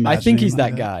 You're just I imagining think he's him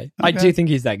that like guy. Okay. I do think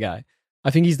he's that guy.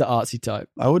 I think he's the artsy type.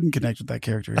 I wouldn't connect with that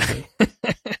character either.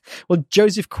 Well,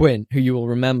 Joseph Quinn, who you will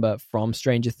remember from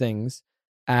Stranger Things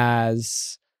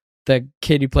as the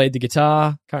kid who played the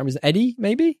guitar, can't remember, Eddie,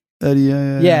 maybe? Eddie,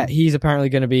 Yeah, he's apparently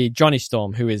going to be Johnny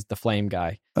Storm, who is the Flame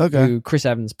guy. Okay. Who Chris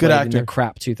Evans Good played in the actor.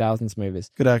 crap 2000s movies.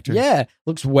 Good actor. Yeah,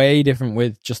 looks way different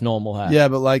with just normal hair. Yeah,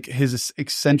 but like his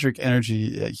eccentric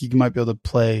energy, he might be able to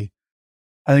play.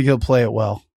 I think he'll play it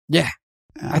well. Yeah.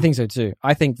 I think so too.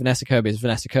 I think Vanessa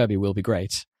Kirby will be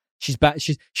great. She's back.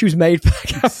 She was made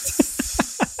back.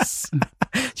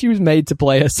 She was made to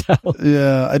play herself.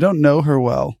 Yeah, I don't know her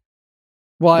well.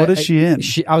 Well, what is she in?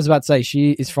 I was about to say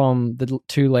she is from the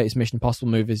two latest Mission Impossible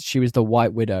movies. She was the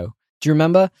White Widow. Do you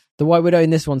remember the White Widow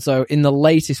in this one? So in the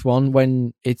latest one,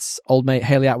 when it's old mate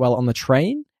Haley Atwell on the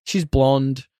train, she's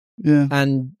blonde. Yeah,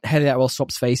 and Haley Atwell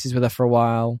swaps faces with her for a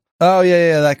while. Oh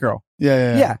yeah, that girl.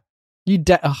 Yeah. You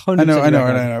 100%. I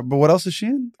know. But what else is she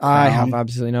in? I have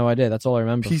absolutely no idea. That's all I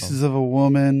remember. Pieces of a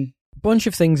Woman. Bunch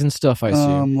of things and stuff, I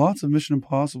assume. Lots of Mission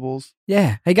Impossibles.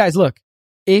 Yeah. Hey guys, look.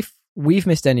 If we've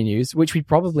missed any news, which we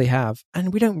probably have,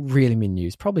 and we don't really mean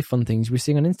news, probably fun things we're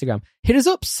seeing on Instagram, hit us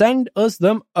up. Send us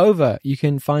them over. You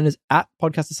can find us at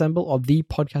Podcast Assemble or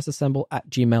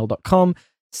thepodcastassemble@gmail.com.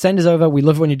 Send us over. We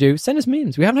love it when you do. Send us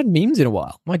memes. We haven't had memes in a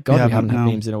while. My God, we haven't had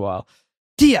memes in a while.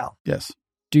 DL. Yes.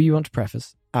 Do you want to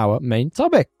preface our main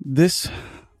topic? This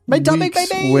main topic,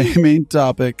 baby. Main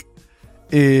topic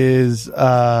is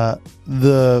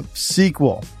the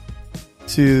sequel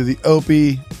to the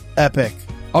Opie epic.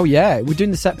 Oh yeah, we're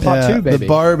doing the set part 2, baby. The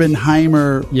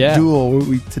Barbenheimer duel.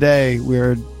 Today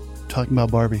we're talking about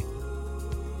Barbie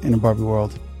in a Barbie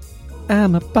world.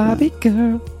 I'm a Barbie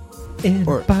girl in a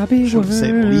Barbie world.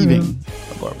 Say leaving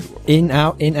a Barbie world. In,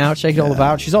 out, shake it all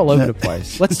about. She's all over the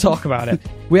place. Let's talk about it.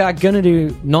 We are going to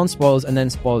do non-spoilers and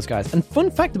then spoilers, guys. And fun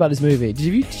fact about this movie, did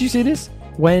you see this?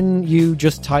 When you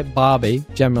just type Barbie,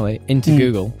 generally, into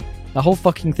Google, the whole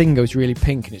fucking thing goes really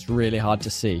pink and it's really hard to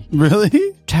see.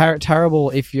 Really? Terrible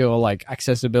if you're like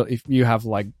accessibility, if you have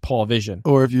like poor vision.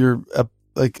 Or if you're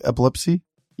like epilepsy?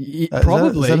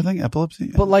 Probably. Is that a thing?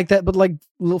 Epilepsy? But like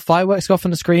little fireworks go off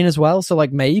on the screen as well. So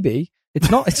like maybe. It's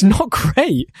not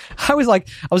great. I was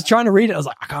trying to read it. I was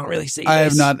like, I can't really see I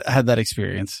this. have not had that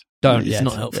experience. Don't. It's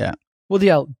not helpful. Yeah. Well,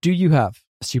 DL, do you have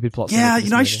a stupid plot? Yeah,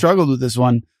 I struggled with this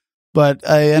one, but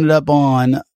I ended up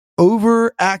on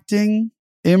overacting,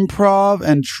 improv,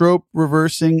 and trope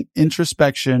reversing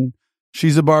introspection.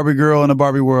 She's a Barbie girl in a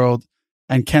Barbie world,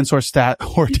 and Ken's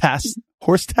horsetastic.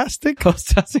 Horsetastic? I was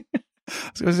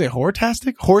going to say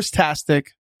horsetastic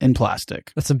in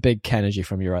plastic. That's some big energy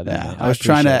from you right there. Yeah, I was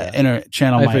trying to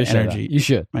channel my energy. You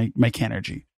should. My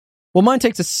energy. Well, mine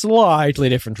takes a slightly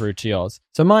different route to yours.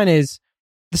 So mine is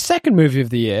the second movie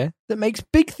of the year that makes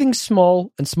big things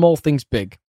small and small things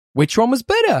big. Which one was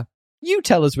better? You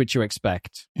tell us which you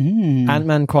expect.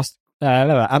 Ant-Man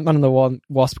and the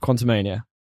Wasp Quantumania.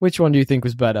 Which one do you think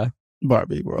was better?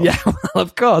 Barbie world. Yeah, well,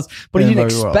 of course. But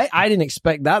I didn't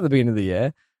expect that at the beginning of the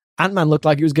year. Ant-Man looked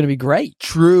like it was going to be great.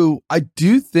 True. I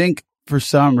do think for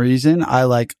some reason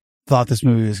I thought this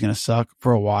movie was going to suck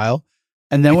for a while.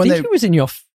 And then it was in your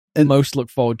most look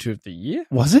forward to of the year.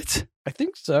 Was it? I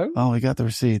think so. Oh, we got the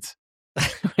receipts.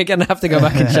 We're going to have to go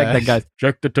back and check that, guys.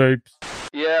 Check the tapes.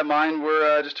 Yeah, mine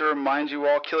were just to remind you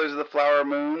all, Killers of the Flower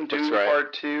Moon, Dune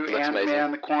Part 2,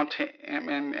 Ant-Man,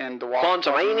 Ant-Man and the Wasp.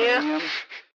 Quantumania.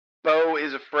 Beau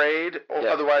is Afraid, or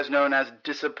otherwise known as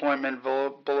Disappointment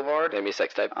Boulevard. Maybe a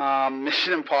sex tape.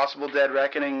 Mission Impossible Dead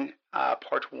Reckoning,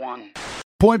 Part 1.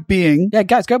 Point being... Yeah,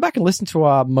 guys, go back and listen to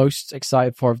our most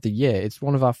excited for of the year. It's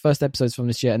one of our first episodes from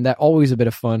this year, and they're always a bit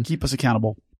of fun. Keep us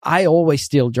accountable. I always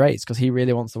steal Drake's because he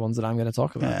really wants the ones that I'm going to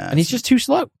talk about. Yeah, and he's just too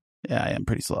slow. Yeah, I am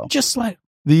pretty slow. Just slow.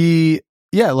 I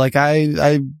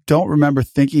don't remember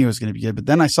thinking it was going to be good, but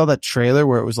then I saw that trailer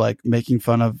where it was making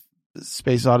fun of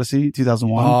Space Odyssey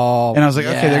 2001. Oh, and I was like,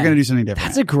 okay, they're going to do something different.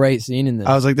 That's a great scene in this.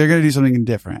 I was like, they're going to do something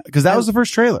different because that was the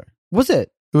first trailer. Was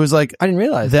it? It was I didn't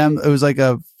realize them. It was like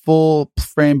a full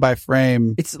frame by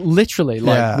frame It's literally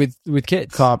like with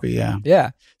kids. copy. Yeah,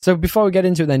 Yeah. So before we get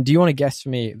into it, then, do you want to guess for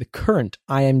me the current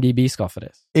IMDb score for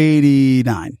this?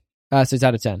 89. So it's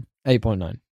out of 10,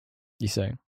 8.9. You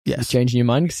say? Yes. You're changing your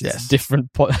mind because it's a different.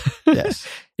 Yes.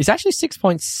 It's actually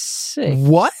 6.6.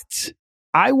 What?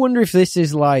 I wonder if this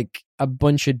is like a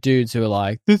bunch of dudes who are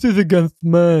like, this is against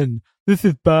men. This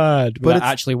is bad. But it's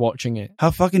actually watching it.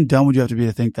 How fucking dumb would you have to be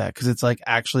to think that? Because it's like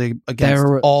actually against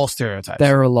all stereotypes.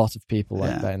 There are a lot of people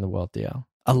like that in the world, DL.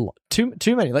 A lot. Too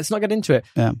many. Let's not get into it.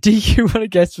 Yeah. Do you want to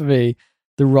guess for me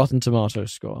the Rotten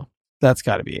Tomatoes score? That's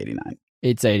got to be 89.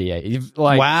 It's 88.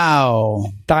 Like, wow.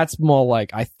 That's more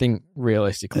like, I think,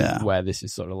 realistically, where this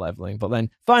is sort of leveling. But then,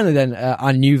 finally,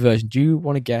 our new version. Do you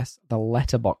want to guess the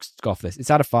Letterboxd score for this? It's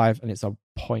out of 5, and it's a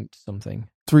point something.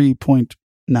 3.9.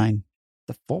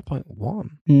 The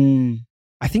 4.1.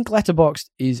 I think Letterboxd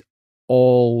is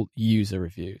all user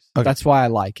reviews. Okay. That's why I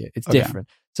like it. It's different.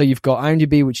 So you've got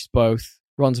IMDb, which is both,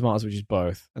 Rotten Tomatoes, which is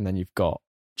both, and then you've got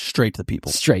straight to the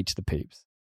people. Straight to the peeps.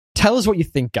 Tell us what you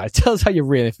think, guys. Tell us how you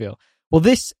really feel. Well,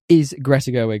 this is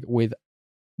Greta Gerwig with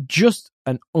just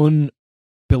an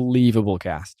unbelievable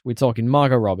cast. We're talking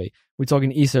Margot Robbie. We're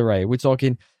talking Issa Rae. We're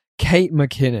talking Kate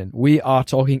McKinnon. We are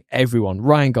talking everyone.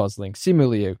 Ryan Gosling, Simu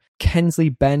Liu, Kingsley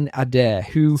Ben-Adir,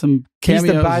 who some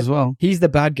cameos as well. He's the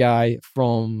bad guy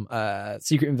from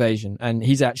Secret Invasion, and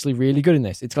he's actually really good in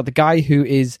this. It's got the guy who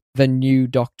is the new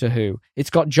Doctor Who. It's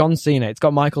got John Cena. It's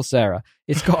got Michael Cera.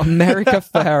 It's got America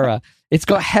Ferrera. It's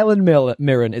got Helen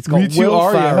Mirren. It's got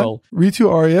Will Ferrell.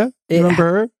 Ritu Arya. Remember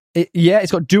her?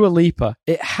 It's got Dua Lipa.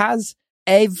 It has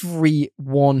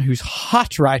everyone who's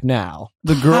hot right now.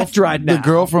 The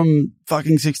girl from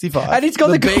fucking 65. And it's got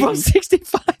the girl from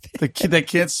 65. The kid that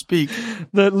can't speak.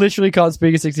 That literally can't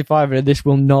speak at 65, and this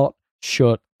will not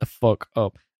shut the fuck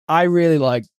up. I really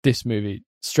like this movie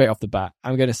straight off the bat.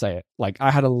 I'm going to say it. Like,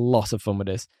 I had a lot of fun with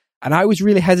this. And I was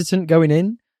really hesitant going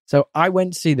in. So I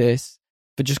went to see this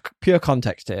for just pure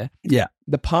context here. Yeah.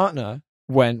 The partner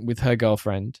went with her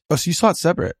girlfriend. Oh, so you saw it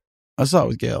separate? I saw it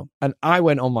with Gail. And I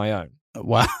went on my own.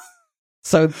 Wow.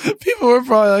 So people were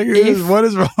probably like, what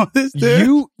is wrong with this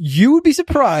dude? You would be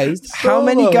surprised how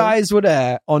many guys were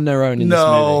there on their own in this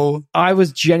movie. I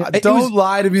was genuinely... Don't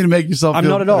lie to me to make yourself I'm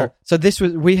feel not at better. all. So this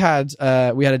was... We had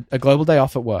a global day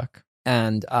off at work,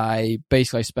 and I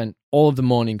basically spent all of the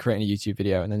morning creating a YouTube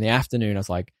video, and then the afternoon I was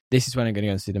like, this is when I'm going to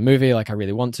go and see the movie. Like, I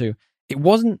really want to. It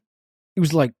was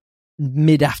like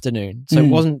mid-afternoon, so it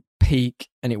wasn't peak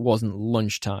and it wasn't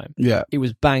lunchtime. Yeah. It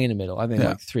was bang in the middle. I think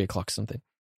like 3 o'clock or something.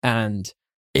 And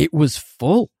it was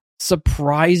full.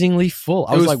 Surprisingly full.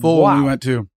 I was like, full wow. when we went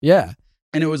to. Yeah.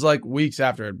 And it was like weeks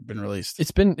after it had been released. It's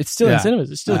still in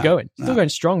cinemas. It's still going. Still going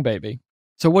strong, baby.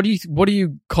 So what are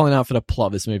you calling out for the plot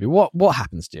of this movie? What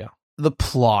happens to you? The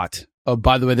plot. Oh,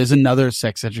 by the way, there's another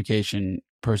sex education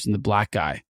person, the black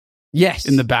guy. Yes.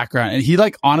 In the background. And he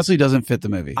like honestly doesn't fit the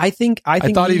movie. I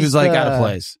thought he was like out of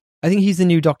place. I think he's the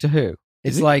new Doctor Who.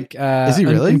 It's like is he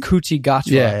really? Nkuti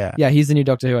Gatwa. Yeah, he's the new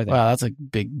Doctor Who, I think. Wow, that's like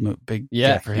big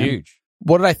get for him. Huge.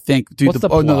 What did I think? Dude, the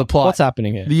plot? What's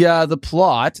happening here? The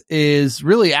plot is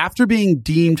really after being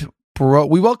deemed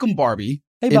we welcome Barbie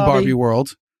in Barbie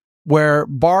World, where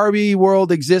Barbie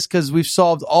World exists because we've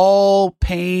solved all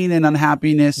pain and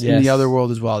unhappiness in the other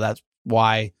world as well. That's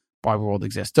why Barbie World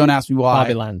exists. Don't ask me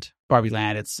why. Barbie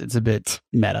Land. It's a bit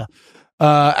meta.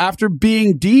 After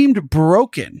being deemed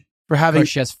broken for having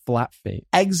she has flat feet,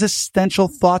 existential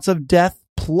thoughts of death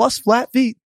plus flat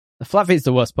feet. The flat feet's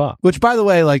the worst part. Which, by the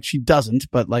way, like she doesn't,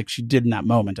 but like she did in that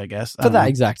moment, I guess. For that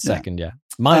exact second, yeah.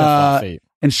 Mine are flat feet.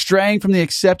 And straying from the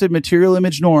accepted material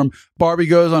image norm, Barbie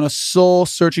goes on a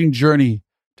soul-searching journey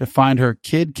to find her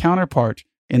kid counterpart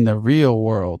in the real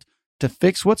world to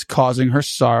fix what's causing her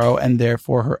sorrow and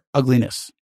therefore her ugliness.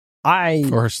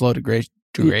 For her slow degrade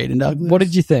into ugliness. What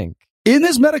did you think? In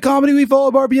this meta comedy, we follow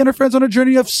Barbie and her friends on a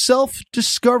journey of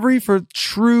self-discovery for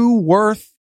true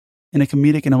worth in a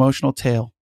comedic and emotional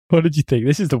tale. What did you think?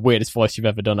 This is the weirdest voice you've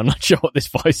ever done. I'm not sure what this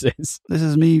voice is. This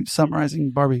is me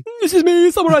summarizing Barbie. This is me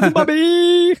summarizing Barbie.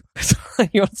 You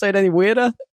want to say it any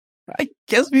weirder? I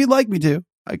guess if you'd like me to.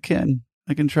 I can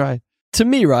try. To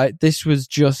me, right, this was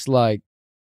just like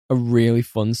a really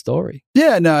fun story.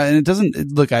 Yeah, no, and it doesn't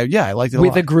look. I liked it a lot.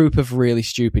 With a group of really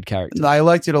stupid characters. I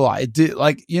liked it a lot. It did,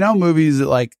 like, movies that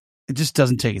like it just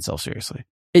doesn't take itself seriously.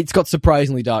 It's got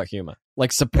surprisingly dark humor,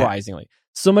 like surprisingly. Yeah.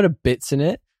 Some of the bits in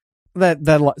it that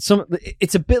like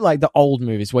it's a bit like the old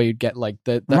movies where you'd get like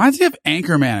the reminds me of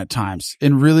Anchorman at times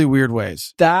in really weird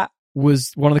ways. That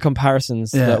was one of the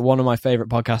comparisons that one of my favorite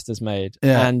podcasters made,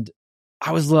 and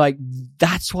I was like,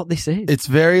 that's what this is. It's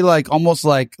very like almost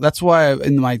like that's why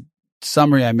in my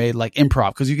summary I made, like improv,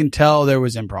 because you can tell there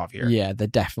was improv here. Yeah, there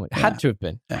definitely had to have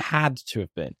been. Yeah. Had to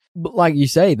have been. But like you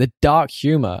say, the dark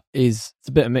humor it's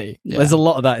a bit of me. Yeah. There's a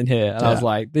lot of that in here. And I was Yeah.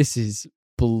 like, this is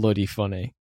bloody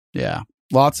funny. Yeah.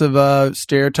 Lots of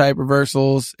stereotype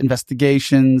reversals,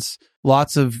 investigations,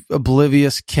 lots of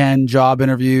oblivious Ken job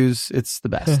interviews. It's the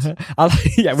best.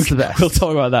 It's the best. We'll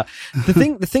talk about that. The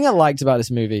thing I liked about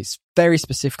this movie, very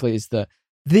specifically, is that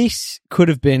this could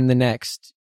have been the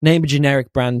next name a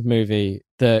generic brand movie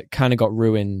that kind of got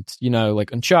ruined. You know,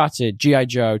 like Uncharted, G.I.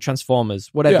 Joe, Transformers,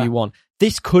 whatever you want.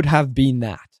 This could have been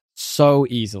that so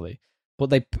easily.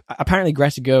 But apparently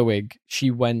Greta Gerwig,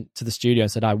 she went to the studio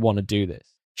and said, I want to do this.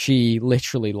 She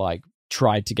literally like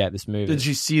tried to get this movie. Did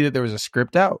she see that there was a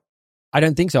script out? I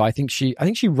don't think so. I think she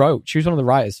wrote. She was one of the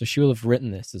writers, so she will have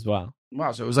written this as well.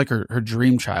 Wow, so it was like her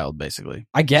dream child, basically.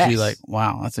 I guess. She like,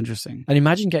 wow, that's interesting. And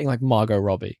imagine getting like Margot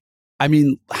Robbie. I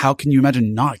mean, how can you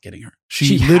imagine not getting her?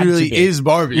 She had literally to be. is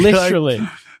Barbie. Literally. Like,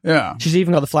 yeah. She's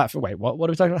even got the flat foot. Wait, what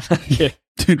are we talking about? Yeah.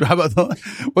 Dude, how about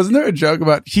wasn't there a joke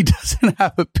about he doesn't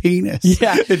have a penis?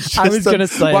 Yeah, It's just I was going to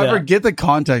say I that. forget the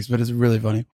context, but it's really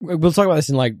funny. We'll talk about this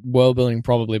in like world building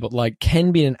probably, but like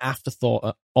Ken being an afterthought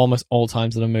at almost all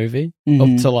times in a movie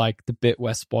Mhm. up to like the bit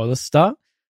where spoilers start.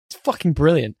 It's fucking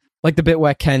brilliant. Like the bit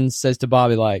where Ken says to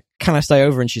Barbie like, can I stay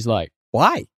over? And she's like,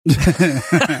 why?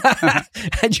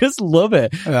 I just love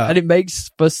it. Yeah. And it makes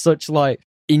for such like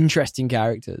interesting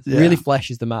characters. Yeah. Really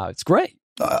fleshes them out. It's great.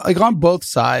 Like on both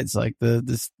sides, like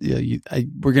we're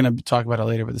gonna talk about it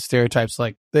later, but the stereotypes,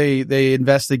 like they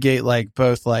investigate like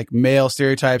both like male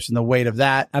stereotypes and the weight of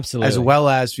that, Absolutely. as well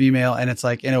as female, and it's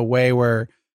like in a way where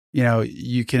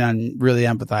you can really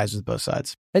empathize with both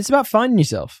sides. It's about finding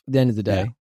yourself at the end of the day.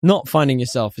 Yeah. Not finding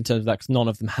yourself in terms of that, because none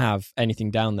of them have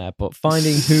anything down there, but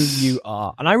finding who you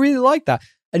are. And I really like that.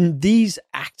 And these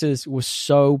actors were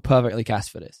so perfectly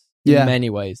cast for this in many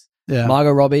ways. Yeah,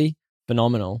 Margot Robbie,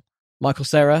 phenomenal. Michael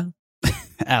Cera,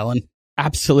 Alan.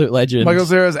 absolute legend. Michael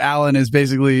Cera's Alan is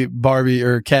basically Barbie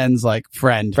or Ken's like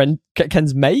friend.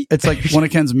 Ken's mate? It's like one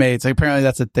of Ken's mates. Like apparently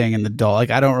that's a thing in the doll.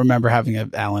 Like I don't remember having an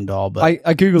Alan doll, but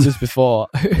I Googled this before.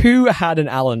 Who had an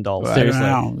Alan doll? I Seriously.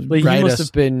 don't know. Like, he Write must us.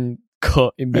 have been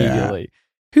cut immediately.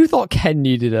 Who thought Ken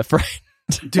needed a friend?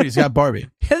 Dude, he's got Barbie.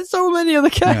 There's so many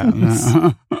other Kens.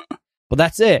 Yeah. But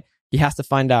that's it. He has to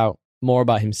find out more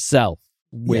about himself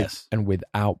with Yes. and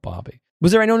without Barbie.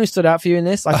 Was there anyone who stood out for you in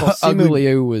this? I thought Simu Ugly-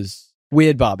 Liu was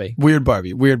weird Barbie. Weird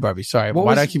Barbie. Sorry. What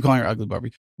Why was- do I keep calling her ugly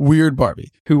Barbie? Weird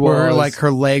Barbie. Who Where was like her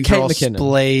legs Kate are all McKinnon.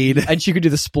 splayed. And she could do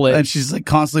the split. And she's like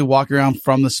constantly walking around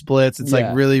from the splits. It's Yeah.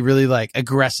 like really, really like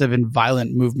aggressive and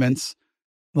violent movements.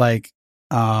 Like,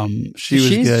 she was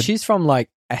good. She's from like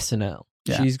SNL.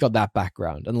 Yeah. She's got that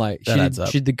background. And like That adds up.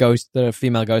 she's the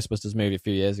female Ghostbusters movie a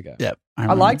few years ago. Yep.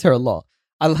 I liked her a lot.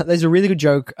 There's a really good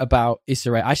joke about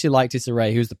Issa Rae. I actually liked Issa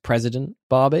Rae, who's the president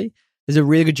Barbie. There's a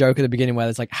really good joke at the beginning where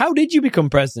it's like, how did you become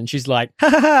president? She's like, ha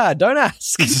ha ha, don't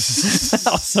ask.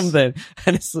 Or something.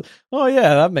 And it's like, oh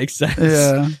yeah, that makes sense.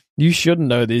 Yeah. You shouldn't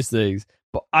know these things.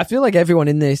 But I feel like everyone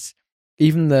in this,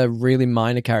 even the really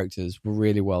minor characters, were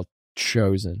really well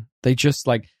chosen. They just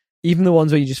like, even the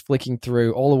ones where you're just flicking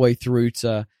through all the way through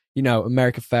to,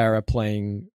 America Ferrera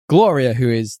playing Gloria, who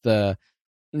is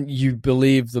you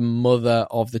believe the mother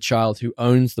of the child who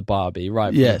owns the Barbie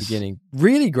right from the beginning.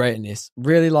 Really great in this.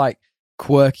 Really like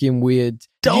quirky and weird.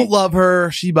 Don't love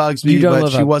her. She bugs me, You don't but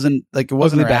love she her. wasn't like, it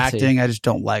wasn't Ugly her Betty. acting. I just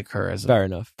don't like her as Fair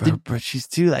enough. but she's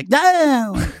too like,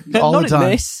 no, all Not the time. in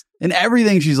this. In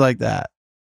everything, she's like that.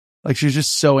 Like she's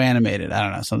just so animated. I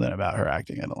don't know, something about her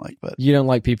acting I don't like, but You don't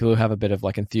like people who have a bit of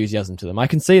like enthusiasm to them. I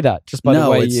can see that just by the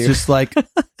way it's you just like,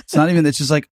 it's not even, it's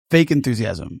just like fake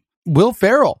enthusiasm. Will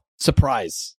Ferrell.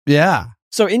 surprise. Yeah.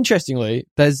 So interestingly,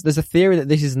 there's a theory that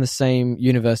this is in the same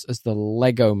universe as the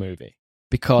Lego movie.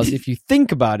 Because if you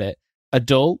think about it,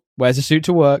 adult, wears a suit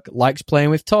to work, likes playing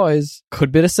with toys, could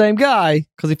be the same guy.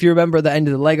 Because if you remember at the end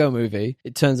of the Lego movie,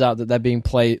 it turns out that they're being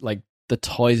played, like the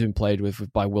toys being played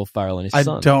with by Will Ferrell and his I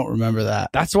son. don't remember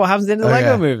that. That's what happens in the Okay.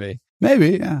 Lego movie.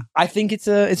 Maybe, yeah. I think it's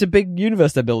a big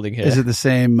universe they're building here. Is it the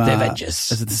same? The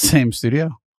Avengers. Is it the same studio?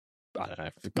 I don't know.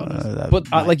 If God knows. That But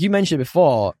might- like you mentioned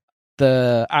before,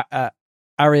 the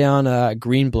Ariana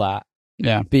Greenblatt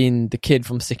yeah, being the kid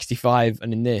from 65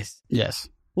 and in this yes,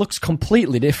 looks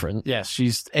completely different. yes.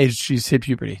 She's aged. She's hit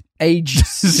puberty. Aged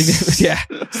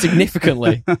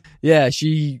significantly. Yeah,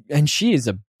 she is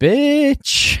a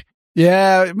bitch.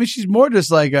 Yeah, I mean, she's more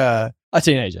just like A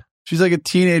teenager. she's like a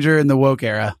teenager in the woke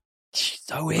era, She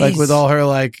so is. like with all her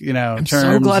like I'm so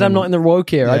terms glad I'm and- not in the woke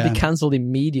here. I'd Yeah. be cancelled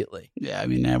immediately. Yeah, I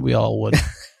mean, we all would.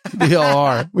 We all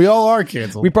are. We all are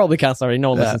canceled. We probably cancel already. No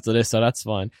one Yeah. listens to this, so that's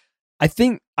fine. I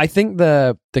think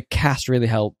the cast really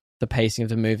helped the pacing of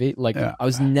the movie. Like, Yeah. I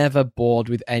was never bored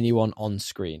with anyone on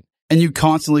screen. And you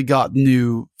constantly got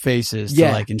new faces to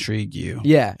Yeah. like intrigue you.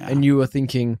 Yeah. Yeah. And you were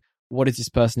thinking, what is this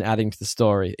person adding to the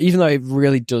story? Even though it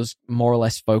really does more or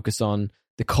less focus on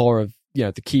the core of,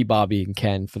 the key Barbie and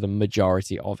Ken for the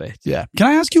majority of it. Yeah. Can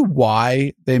I ask you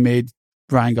why they made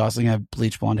Ryan Gosling have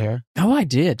bleach blonde hair? No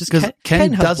idea. Just 'Cause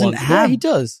Ken have doesn't blonde? have- Yeah, he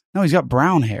does. No, he's got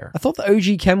brown hair. I thought the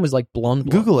OG Ken was like blonde.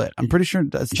 Google it. I'm pretty sure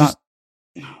that's Just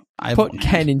not. I Put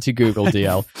Ken into Google,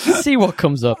 DL. See what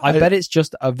comes up. I bet it's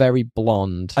just a very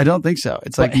blonde. I don't think so.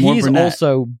 It's But like more he's brunette.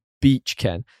 also Beach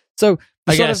Ken. So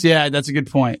I guess, yeah, that's a good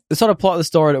point. the sort of plot of the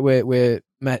story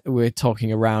that we're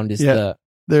talking around is that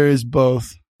There is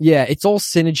both. it's all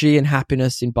synergy and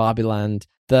happiness in Barbie Land.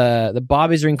 The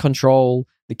Barbies are in control.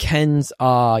 The Kens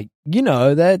are,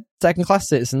 they're second class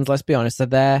citizens. Let's be honest, they're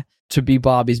there to be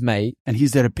Barbie's mate. And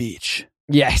he's there to beach.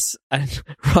 Yes, and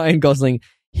Ryan Gosling,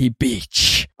 he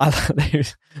beach.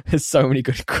 There's so many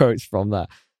good quotes from that.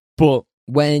 But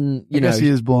when I guess he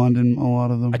is blonde in a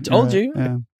lot of them. I told You're you. right.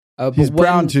 Yeah. but He's when-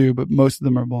 brown too, but most of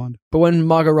them are blonde. But when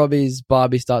Margot Robbie's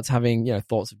Barbie starts having,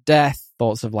 thoughts of death,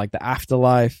 thoughts of like the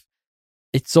afterlife,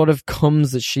 it sort of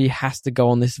comes that she has to go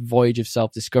on this voyage of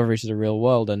self-discovery to the real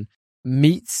world and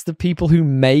meets the people who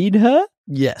made her.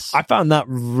 Yes. I found that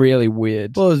really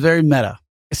weird. Well, it was very meta.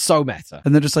 It's so meta.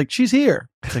 And they're just like, she's here.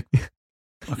 It's like,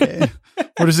 okay,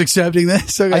 we're just accepting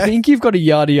this. Okay. I think you've got a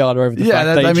yada yada over the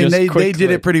fact they did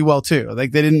it pretty well too.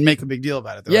 Like they didn't make a big deal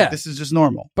about it. They're like, this is just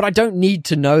normal. But I don't need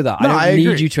to know that. No, I I don't need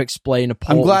agree. you to explain a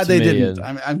portal. I'm glad to they me didn't.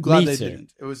 and- I'm glad Me they too.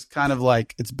 didn't. It was kind of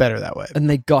like, it's better that way. And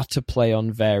they got to play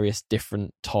on various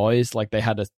different toys. Like they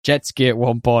had a jet ski at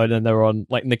one point and they were on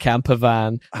like in the camper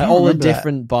van. I don't All the remember that.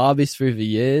 different Barbies through the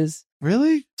years.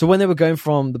 Really? So when they were going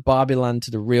from the Barbie land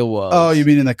to the real world. Oh, you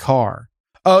mean in the car?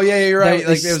 Oh, yeah, you're right. They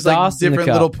Like it was like start in the different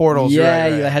car. little portals. Yeah, right.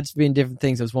 they had to be in different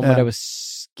things. There was one Yeah. where they were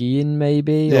skiing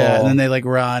maybe. Yeah, or- and then they like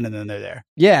run and then they're there.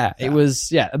 Yeah, it Yeah.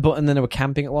 was, but and then they were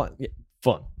camping a lot. Yeah,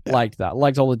 fun. Yeah. Liked that.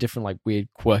 Liked all the different like weird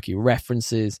quirky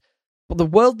references. But the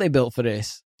world they built for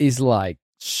this is like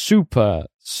super,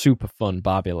 super fun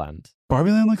Barbie land.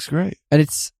 Barbie Land looks great. And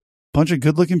it's, Bunch of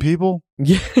good looking people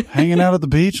yeah. hanging out at the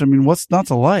beach. I mean, what's not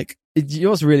to like?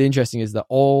 What's really interesting is that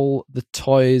all the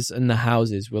toys and the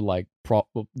houses were like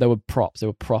they were props. They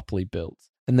were properly built.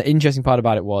 And the interesting part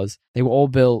about it was they were all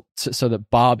built so that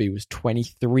Barbie was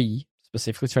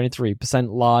specifically 23%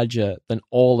 larger than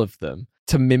all of them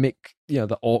to mimic,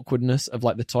 the awkwardness of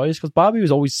like the toys. Because Barbie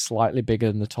was always slightly bigger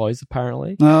than the toys,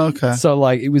 apparently. Oh, okay. So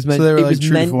like it was meant, So they were, it like, was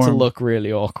true meant to form. look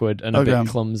really awkward and a Okay. bit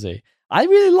clumsy. I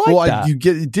really like that.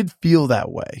 It did feel that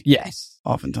way. Yes.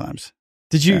 Oftentimes.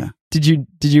 Did you Yeah. did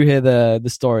you hear the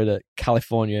story that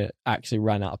California actually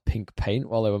ran out of pink paint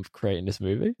while they were creating this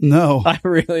movie? No. I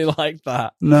really like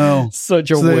that. No.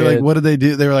 Such a So they were weird. like, what did they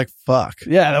do? They were like, fuck.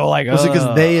 Yeah, they were like, Was it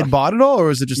because they had bought it all, or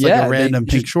was it just like Yeah, a they random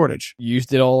pink just- shortage?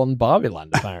 used it all on Barbie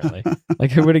Land? Apparently,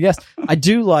 like who would have guessed? I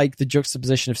do like the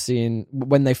juxtaposition of seeing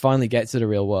when they finally get to the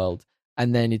real world,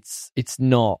 and then it's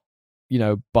not,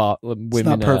 women It's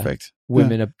not perfect.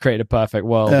 Women have created a perfect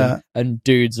world, Yeah. and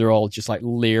dudes are all just like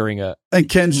leering at And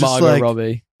Ken's just Margot like,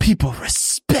 Robbie. people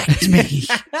respect me.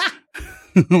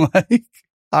 Like,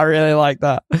 I really like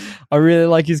that. I really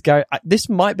like his guy. This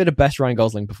might be the best Ryan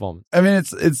Gosling performance. I mean,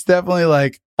 it's definitely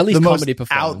like At least the most comedy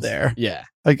performance. out there. Yeah.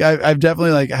 Like I've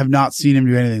definitely like have not seen him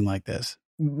do anything like this.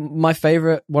 One of my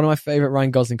favorite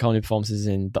Ryan Gosling comedy performances is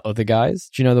in The Other Guys.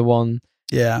 Do you know the one?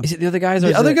 Yeah. Is it The Other Guys? Or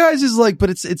The is other it- guys is like, but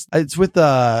it's with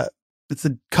it's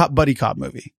a buddy cop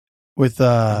movie with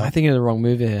I'm thinking of the wrong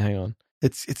movie here. Hang on.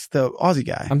 it's the Aussie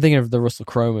guy. I'm thinking of the Russell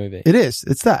Crowe movie. It is.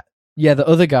 It's that. Yeah, The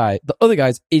Other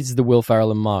Guys is the Will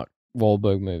Ferrell and Mark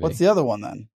Wahlberg movie. What's the other one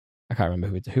then? I can't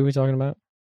remember who we're talking about.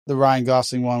 The Ryan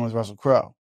Gosling one with Russell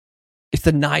Crowe. It's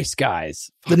The Nice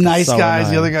Guys. The Fuck, nice that's so guys.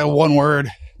 The annoying. other guy, one word,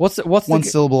 What's one the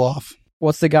syllable off.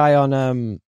 what's the guy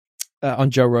on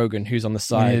Joe Rogan who's on the We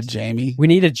side? needed Jamie, We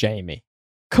need a Jamie.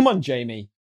 Come on, Jamie.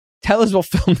 Tell us what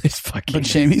film this fucking but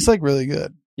is. Jamie's like really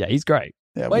good. Yeah, he's great.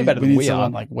 Yeah, Way better we than need we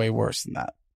someone are. like way worse than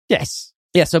that. Yes.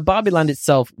 Yeah, so Barbie Land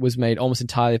itself was made almost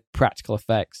entirely of practical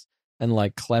effects and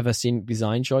like clever scenic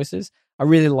design choices. I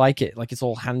really like it. Like it's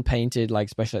all hand painted, like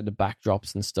especially like the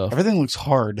backdrops and stuff. Everything looks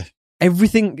hard.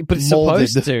 Everything, but it's Molded.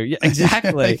 supposed to. Yeah,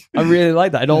 exactly. I really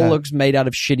like that. It all Yeah. looks made out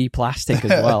of shitty plastic as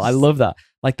well. I love that.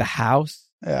 Like the house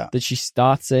Yeah. that she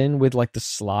starts in with like the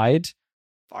slide.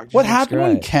 Fuck, just What looks happened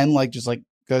when great. Ken like just like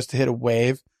goes to hit a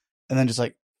wave and then just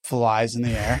like flies in the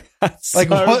air? That's Like,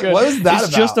 so what good. was that It's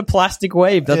about? just a plastic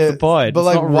wave. That's Yeah, the point. But It's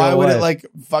like, not a why real would wave. it like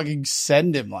fucking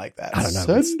send him like that? I don't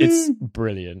know. Send It's him.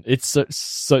 brilliant. It's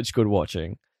such good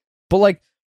watching. But like,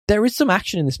 there is some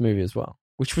action in this movie as well.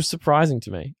 which was surprising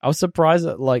to me. I was surprised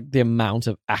at like the amount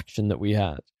of action that we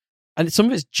had. And some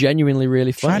of it's genuinely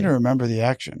really funny. Trying to remember the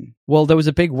action. Well, there was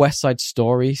a big West Side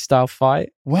Story style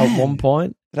fight at one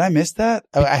point. Did I miss that?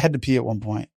 I had to pee at one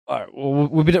point. All right, well,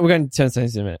 we're going to turn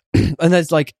things in a minute. And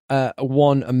there's like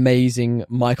one amazing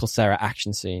Michael Cera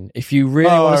action scene. If you really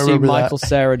want to see Michael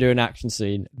Cera do an action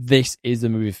scene, this is the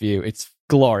movie for you. It's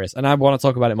glorious. And I want to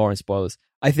talk about it more in spoilers.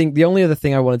 I think the only other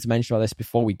thing I wanted to mention about this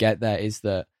before we get there is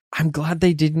that I'm glad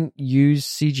they didn't use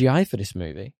CGI for this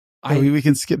movie. We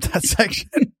can skip that section.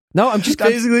 No, I'm just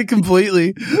basically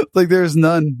completely like there's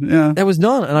none. Yeah, there was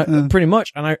none, and pretty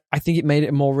much, and I think it made it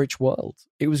a more rich world.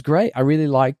 It was great. I really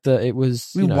liked that it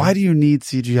was. Why do you need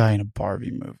CGI in a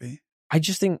Barbie movie? I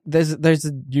just think there's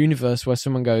a universe where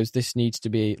someone goes, this needs to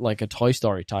be like a Toy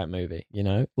Story type movie.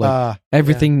 Like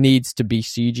everything needs to be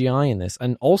CGI in this,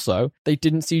 and also they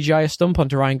didn't CGI a stump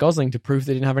onto Ryan Gosling to prove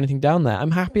they didn't have anything down there.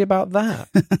 I'm happy about that.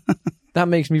 That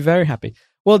makes me very happy.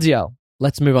 Well, DL.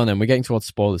 Let's move on then. We're getting towards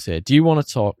spoilers here. Do you want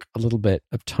to talk a little bit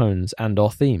of tones and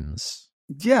or themes?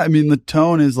 Yeah, I mean, the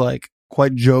tone is like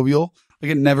quite jovial. Like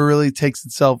it never really takes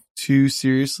itself too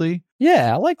seriously.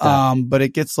 Yeah, I like that. But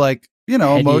it gets like,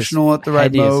 emotional at the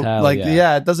right moment. Like,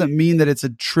 it doesn't mean that it's a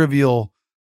trivial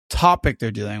topic they're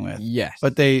dealing with. Yes.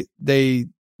 But the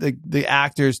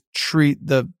actors treat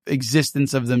the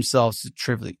existence of themselves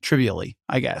trivially,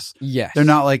 I guess. Yes. They're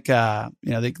not like,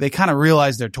 they kind of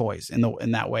realize they're toys in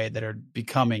that way that are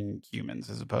becoming humans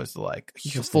as opposed to like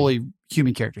fully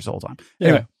human characters the whole time.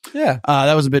 Anyway. Yeah.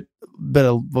 That was a bit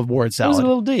of a word salad. That was a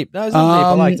little deep.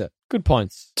 I liked it. Good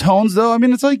points. Tones, though, I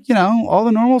mean, it's like, all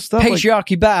the normal stuff.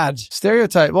 Patriarchy bad.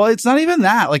 Stereotype. Well, it's not even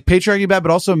that. Like, patriarchy bad,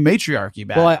 but also matriarchy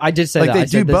bad. Well, I did say that. They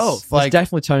do both. There's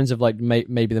definitely tones of, like,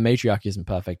 maybe the matriarchy isn't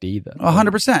perfect either.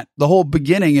 100%. The whole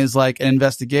beginning is, like, an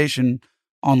investigation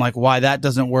on, like, why that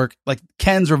doesn't work. Like,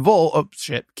 Ken's revolt. Oh,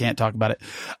 shit. Can't talk about it.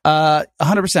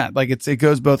 100%. Like, it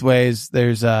goes both ways.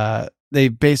 There's, they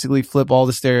basically flip all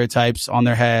the stereotypes on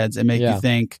their heads and make you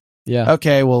think,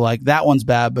 okay, well, like that one's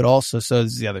bad, but also so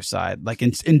is the other side. Like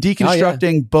in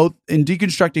deconstructing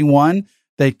deconstructing one,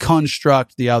 they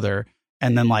construct the other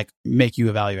and then like make you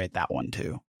evaluate that one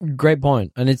too. Great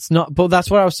point. And it's not, but that's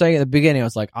what I was saying at the beginning. I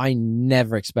was like, I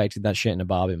never expected that shit in a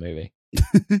Barbie movie.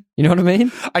 You know what I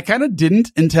mean? I kind of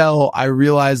didn't until I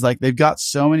realized like they've got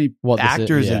so many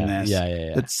actors in this.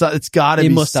 Yeah. It's got to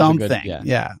be something.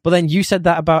 Yeah. But then you said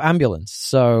that about Ambulance,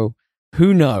 so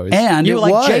who knows? And you were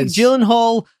like, Jake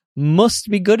Gyllenhaal must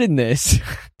be good in this.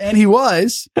 And he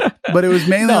was, but it was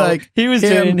mainly like he was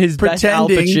doing his best Al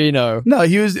Pacino. No,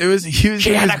 he was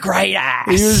She had a great ass.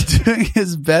 He was doing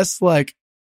his best like,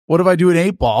 what if I do an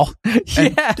 8-ball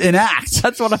and act?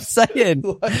 That's what I'm saying.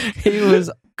 He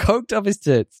was coked up his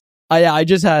tits. I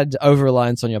just had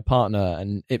over-reliance on your partner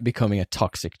and it becoming a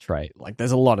toxic trait. Like,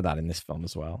 there's a lot of that in this film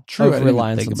as well. True.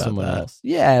 Over-reliance on someone else.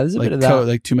 Yeah, there's a bit of that.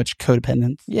 Like, too much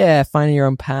codependence. Yeah, finding your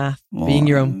own path, being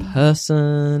your own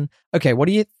person. Okay, what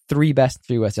are your 3 best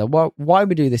 3 words? Well, why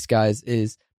we do this, guys,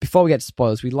 is before we get to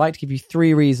spoilers, we'd like to give you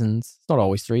 3 reasons. It's not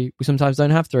always 3. We sometimes don't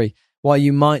have 3. Why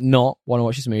you might not want to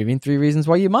watch this movie and 3 reasons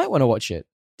why you might want to watch it.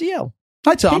 DL.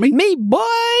 Hi, Tommy. Pick me,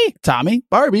 boy. Tommy.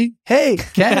 Barbie. Hey,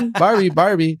 Ken. Barbie. Hey,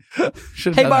 Barbie.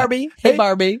 Hey,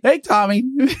 Barbie. Hey, Tommy.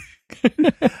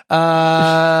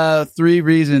 3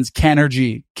 reasons.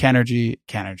 Kenergy,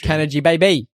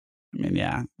 baby. I mean,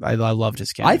 yeah, I loved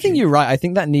his Kenergy. I think you're right. I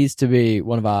think that needs to be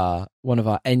one of our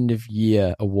end of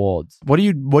year awards. What do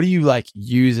you like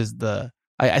use as the?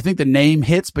 I think the name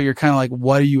hits, but you're kind of like,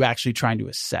 what are you actually trying to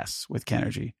assess with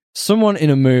Kenergy? Someone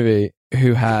in a movie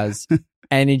who has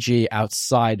energy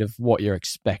outside of what you're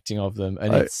expecting of them,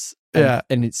 and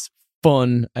it's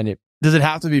fun, and it does it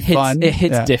have to be fun? It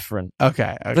hits different.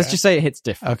 Okay. Let's just say it hits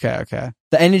different. Okay.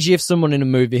 The energy of someone in a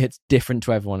movie hits different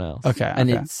to everyone else. Okay.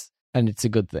 And it's a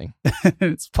good thing.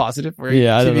 It's positive.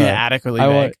 I don't know. Adequately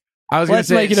vague. I was going to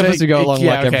say, make it up as we go along,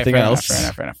 like everything else.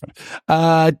 Fair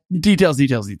enough. Details.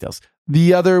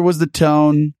 The other was the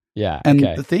tone. Yeah, and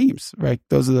the themes, right?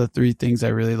 Those are the 3 things I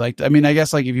really liked. I mean, I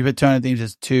guess like if you put tone and themes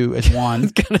as 2, as 1, I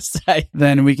was gonna say,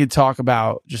 then we could talk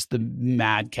about just the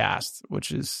mad cast,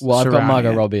 which is I've got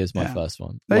Margot Robbie as my first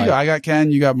one. There you go. I got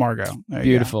Ken. You got Margot.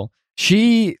 Beautiful.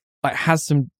 She has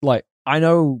some like, I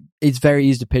know it's very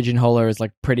easy to pigeonhole her as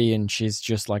like pretty, and she's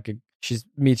just like she's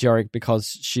meteoric because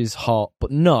she's hot, but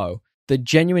no, the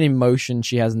genuine emotion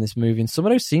she has in this movie, and some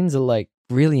of those scenes are like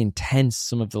really intense.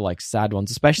 Some of the like sad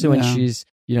ones, especially when she's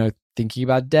thinking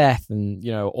about death and,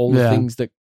 all the things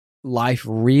that life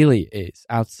really is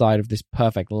outside of this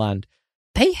perfect land.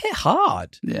 They hit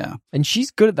hard. Yeah. And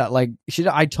she's good at that. Like, she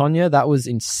did I, Tonya. That was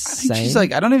insane. I think she's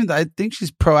I think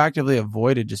she's proactively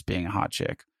avoided just being a hot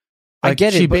chick. Like, I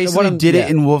get it. She but basically did it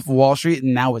in Wolf of Wall Street,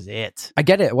 and that was it. I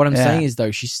get it. What I'm saying is,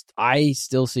 though, I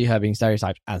still see her being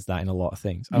stereotyped as that in a lot of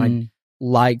things. And I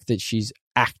like that she's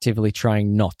actively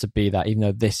trying not to be that, even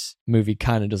though this movie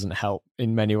kind of doesn't help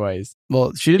in many ways.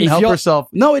 Well, she didn't help herself.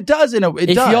 No, it does. If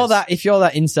you're that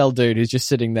incel dude who's just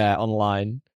sitting there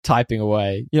online typing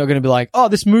away, you're not going to be like, oh,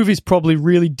 this movie's probably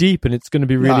really deep and it's going to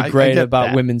be really great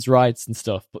about women's rights and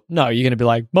stuff. But no, you're going to be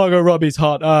like, Margot Robbie's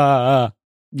hot.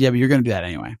 Yeah, but you're going to do that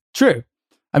anyway. True.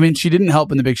 I mean, she didn't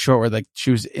help in The Big Short, where like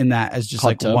she was in that as just hot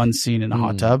like tub. one scene in a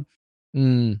hot tub.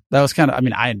 That was kind of. I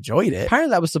mean, I enjoyed it.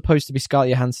 Apparently, that was supposed to be Scarlett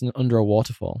Johansson under a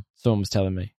waterfall. Someone was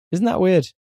telling me. Isn't that weird?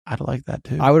 I'd like that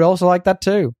too. I would also like that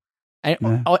too.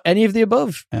 Any of the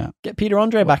above. Yeah. Get Peter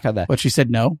Andre back out there. But she said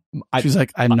no. She was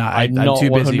like, I'm not. I'm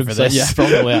too busy for this. Yeah,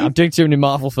 probably. I'm doing too many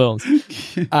Marvel films.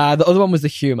 The other one was the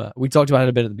humor. We talked about it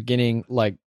a bit at the beginning,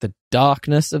 like the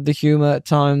darkness of the humor at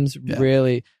times.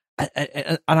 Really,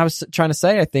 and I was trying to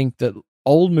say, I think that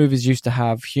old movies used to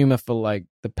have humor for like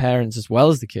the parents as well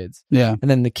as the kids. Yeah. And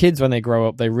then the kids, when they grow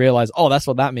up, they realize, oh, that's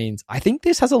what that means. I think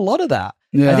this has a lot of that.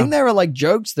 Yeah. I think there are like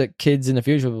jokes that kids in the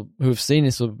future who have seen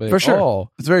this will be for sure.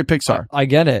 Oh, it's very Pixar. I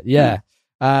get it. Yeah.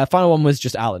 Final one was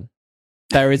just Alan.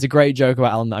 There is a great joke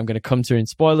about Alan that I'm going to come to in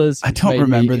spoilers. I don't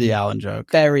remember the Alan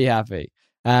joke. Very happy.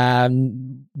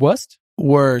 Worst?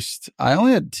 I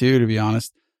only had two, to be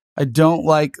honest. I don't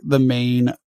like the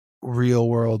main real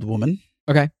world woman.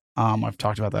 Okay. I've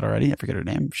talked about that already. I forget her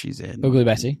name. She's in Ugly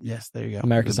Betty. Yes, there you go.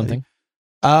 America something.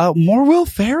 More Will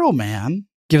Ferrell, man.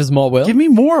 Give us more Will. Give me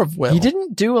more of Will. He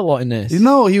didn't do a lot in this.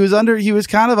 No, he was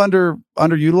kind of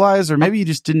underutilized, or maybe he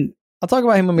just didn't. I'll talk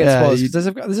about him when we get spoilers.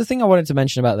 There's a thing I wanted to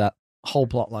mention about that whole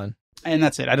plot line. And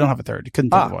that's it. I don't have a third. Couldn't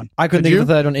think of one. I couldn't think of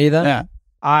a third one either. Yeah.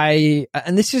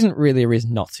 And this isn't really a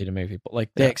reason not to see the movie, but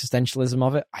like the existentialism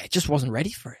of it, I just wasn't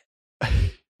ready for it.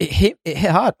 It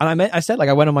hit hard. And I said, like,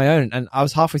 I went on my own and I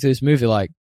was halfway through this movie like,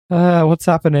 what's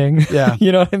happening? Yeah.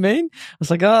 You know what I mean? I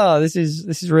was like, this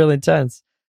is real intense.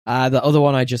 The other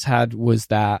one I just had was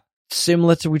that,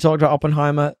 similar to we talked about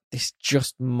Oppenheimer, this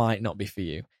just might not be for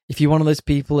you. If you're one of those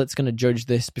people that's going to judge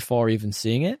this before even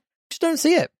seeing it, just don't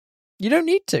see it. You don't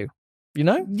need to, you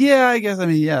know? Yeah, I guess. I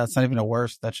mean, it's not even a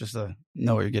worst. That's just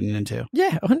know what you're getting into.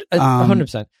 Yeah,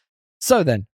 100%. So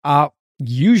then, our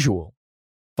usual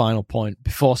final point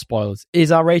before spoilers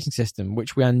is our rating system,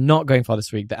 which we are not going for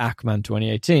this week, the Aquaman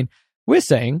 2018. We're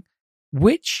saying,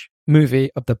 which movie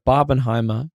of the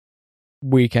Barbenheimer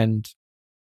weekend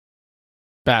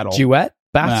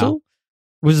battle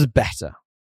was better,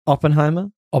 Oppenheimer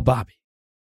or Barbie?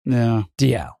 Yeah.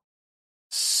 DL.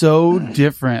 So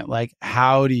different. Like,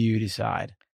 how do you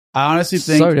decide? I honestly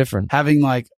think so different. Having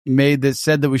like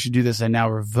said that we should do this, I now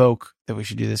revoke that we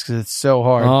should do this because it's so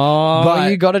hard. Oh, but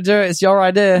you got to do it. It's your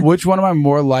idea. Which one am I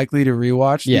more likely to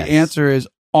rewatch? Yes. The answer is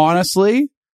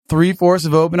honestly 3/4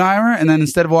 of Oppenheimer, and then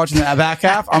instead of watching the back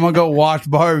half, I'm gonna go watch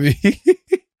Barbie.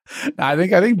 I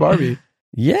think Barbie.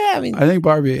 Yeah, I mean, I think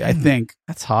Barbie. I think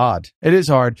that's hard. It is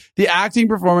hard. The acting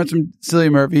performance from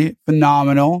Cillian Murphy,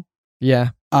 phenomenal. Yeah.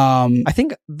 I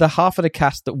think the half of the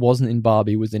cast that wasn't in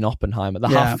Barbie was in Oppenheimer. The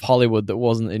half of Hollywood that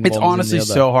wasn't in. It's honestly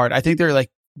so hard. I think they're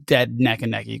like dead neck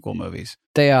and neck equal movies.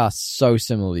 They are so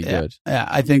similarly good. Yeah,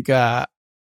 I think.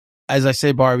 As I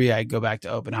say Barbie, I go back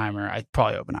to Oppenheimer.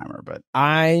 Probably Oppenheimer, but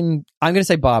I'm going to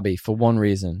say Barbie for one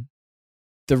reason.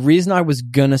 The reason I was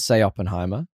going to say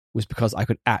Oppenheimer was because I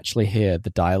could actually hear the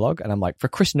dialogue, and I'm like, for a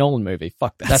Chris Nolan movie,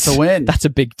 fuck that. That's a win. That's a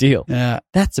big deal. Yeah,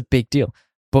 that's a big deal.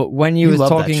 But when you were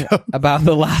talking about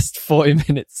the last 40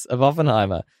 minutes of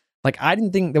Oppenheimer, like, I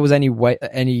didn't think there was any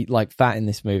like fat in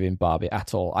this movie in Barbie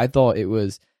at all. I thought there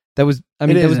was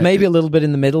maybe a little bit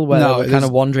in the middle where they were kind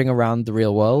of wandering around the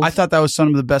real world. I thought that was some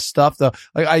of the best stuff, though.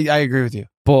 Like, I agree with you.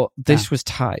 But this was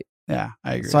tight. Yeah,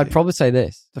 I agree. So I'd probably say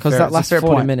this. Because that last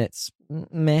 40 minutes,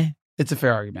 meh. It's a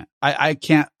fair argument. I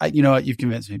can't, you know what? You've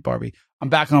convinced me, Barbie. I'm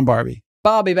back on Barbie.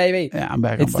 Barbie, baby. Yeah, I'm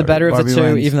back on Barbie. It's the better of Barbie the two,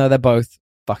 wins. even though they're both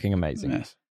fucking amazing.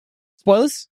 Yes.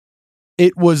 Spoilers?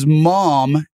 It was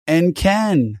Mom and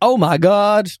Ken. Oh my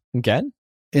God. And Ken?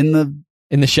 In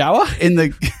the shower?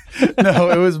 No,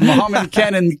 it was Mom and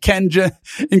Ken in Ken's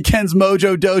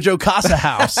Mojo Dojo Casa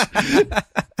house.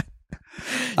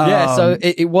 Yeah, so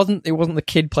it wasn't the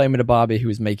kid playing with a Barbie who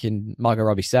was making Margot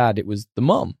Robbie sad. It was the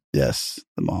mom. Yes,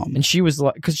 the mom. And she was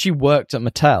like, because she worked at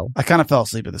Mattel. I kind of fell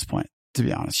asleep at this point, to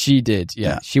be honest. She did,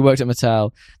 yeah. She worked at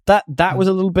Mattel. That was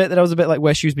a little bit, that I was a bit like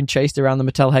where she was being chased around the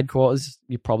Mattel headquarters.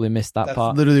 You probably missed that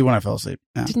part. Literally when I fell asleep.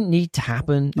 Yeah. It didn't need to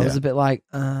happen. I was a bit like,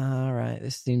 all right,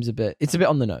 this seems it's a bit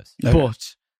on the nose. Okay.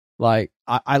 But like,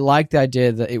 I like the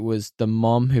idea that it was the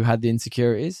mom who had the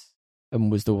insecurities and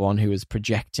was the one who was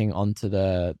projecting onto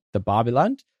the Barbie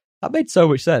land. That made so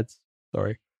much sense.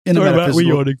 Sorry. In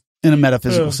a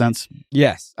metaphysical sense.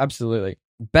 Yes, absolutely.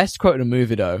 Best quote in a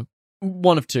movie, though.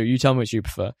 One of two. You tell me which you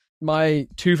prefer. My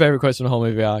two favorite quotes from the whole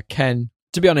movie are, Ken,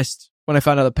 to be honest, when I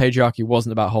found out that patriarchy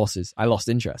wasn't about horses, I lost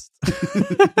interest.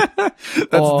 That's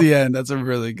the end. That's a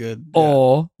really good. Yeah.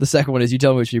 Or the second one is, you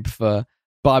tell me which you prefer.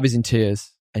 Barbie's in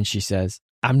tears and she says,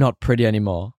 I'm not pretty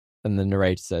anymore. And the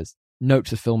narrator says, note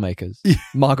to filmmakers,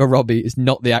 Margot Robbie is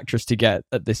not the actress to get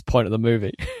at this point of the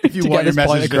movie. If you want your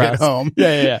message to get home.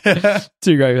 Yeah.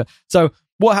 Too great. So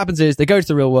what happens is they go to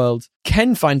the real world.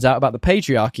 Ken finds out about the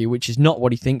patriarchy, which is not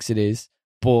what he thinks it is,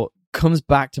 but comes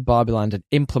back to Barbieland and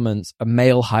implements a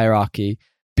male hierarchy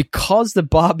because the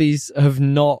Barbies have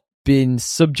not been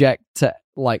subject to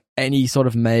like any sort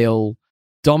of male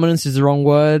dominance is the wrong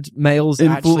word. Males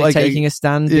actually taking a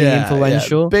stand, being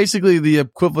influential. Yeah. Basically the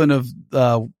equivalent of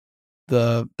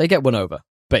they get won over,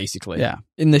 basically. Yeah.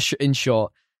 In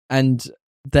short. And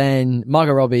then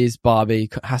Margot Robbie's Barbie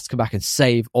has to come back and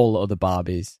save all the other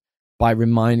Barbies by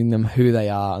reminding them who they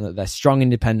are and that they're strong,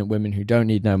 independent women who don't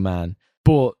need no man.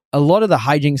 But a lot of the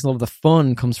hijinks and all of the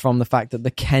fun comes from the fact that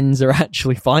the Kens are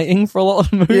actually fighting for a lot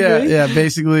of the movie. Yeah.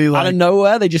 Basically, like, out of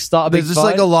nowhere, they just start a big there's just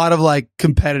fight. like a lot of like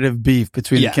competitive beef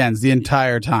between the Kens the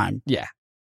entire time. Yeah.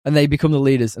 And they become the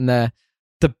leaders, and they're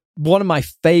one of my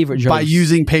favorite jokes. By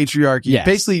using patriarchy. Yes.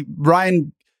 Basically,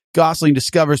 Ryan Gosling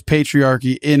discovers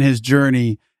patriarchy in his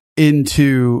journey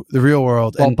into the real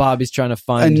world. While Barbie's trying to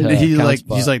find her he's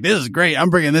counterpart. like, this is great. I'm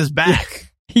bringing this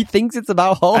back. He thinks it's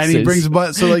about horses. And he brings a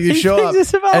bunch, so like you show up,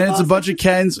 and it's a bunch of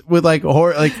Kens with like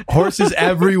horses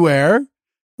everywhere,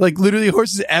 like literally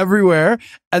horses everywhere,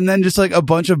 and then just like a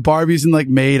bunch of Barbies in like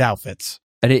maid outfits.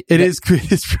 And it's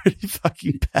pretty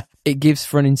fucking bad. It gives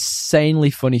for an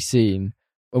insanely funny scene.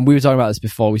 And we were talking about this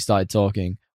before we started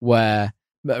talking, where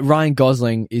Ryan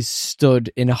Gosling is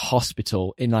stood in a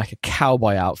hospital in like a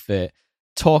cowboy outfit,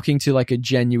 talking to like a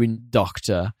genuine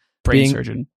doctor.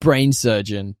 Brain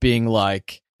surgeon being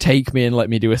like, take me and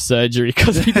let me do a surgery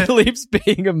because he believes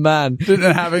being a man and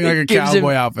having like a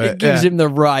cowboy outfit it gives him the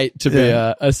right to be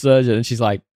a surgeon. And she's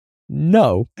like,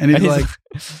 no. And he's like,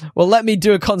 well, let me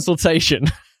do a consultation.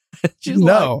 She's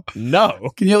no. like, no.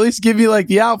 Can you at least give me like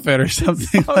the outfit or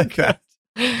something like that?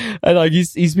 And like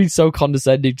he's been so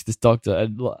condescending to this doctor,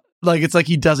 and like it's like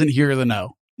he doesn't hear the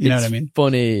no. You know what I mean?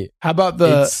 Funny.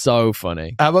 It's so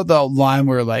funny. How about the line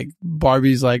where like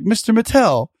Barbie's like, Mr.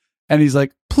 Mattel, and he's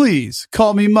like, please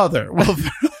call me mother. Well,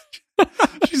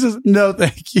 she says, no,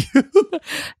 thank you.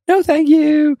 No, thank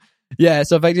you. Yeah.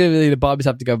 So effectively, the Barbies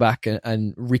have to go back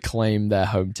and reclaim their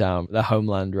hometown, their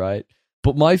homeland, right?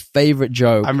 But my favorite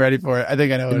joke, I'm ready for it. I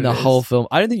think I know what it is. In the whole film,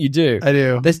 I don't think you do. I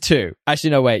do. There's two.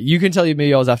 Actually, no, wait. You can tell me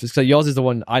yours after. So yours is the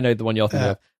one I know. The one you're thinking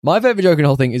of. My favorite joke in the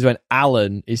whole thing is when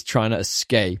Alan is trying to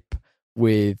escape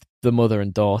with the mother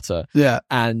and daughter. Yeah.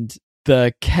 And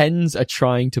the Kens are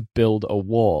trying to build a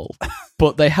wall,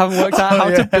 but they haven't worked out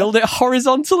how to build it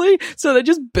horizontally. So they're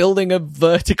just building a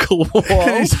vertical wall.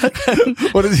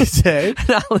 What does he say? And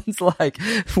Alan's like,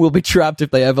 we'll be trapped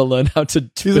if they ever learn how to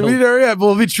build.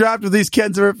 We'll be trapped if these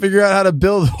Kens ever figure out how to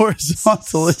build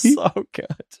horizontally. So good.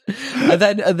 And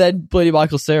then bloody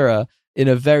Michael Cera, in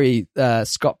a very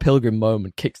Scott Pilgrim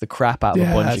moment, kicks the crap out of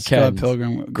a bunch of Kens. Scott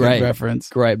Pilgrim, great reference.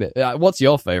 Great bit. What's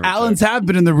your favorite? Allens have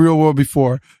been in the real world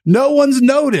before. No one's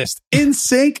noticed. In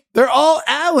sync, they're all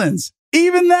Allens.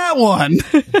 Even that one.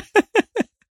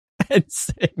 In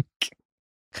sync.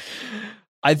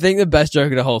 I think the best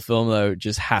joke of the whole film, though,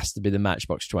 just has to be the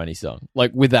Matchbox 20 song.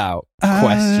 Like, without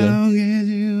question.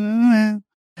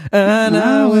 And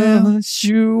I will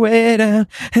shoot it down,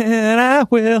 and I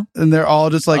will. And they're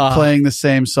all just like playing the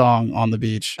same song on the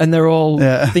beach. And they're all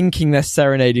thinking they're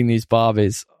serenading these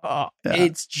Barbies.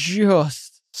 It's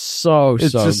just so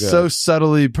good. So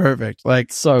subtly perfect.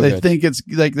 Like, so they good. think it's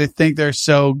like, they think they're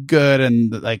so good,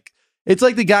 and like, it's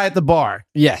like the guy at the bar.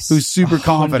 Yes. Who's super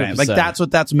confident. 100%. Like, that's what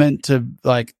that's meant to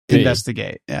like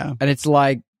investigate. Yeah. And it's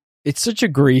like, it's such a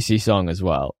greasy song as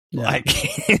well. Yeah. Like,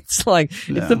 it's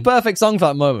the perfect song for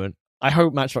that moment. I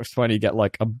hope Matchbox 20 get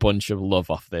like a bunch of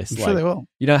love off this. I'm sure they will.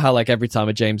 You know how like every time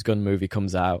a James Gunn movie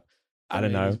comes out, I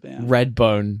don't know,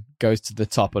 Redbone goes to the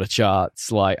top of the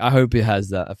charts. Like, I hope it has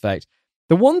that effect.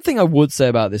 The one thing I would say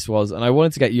about this was, and I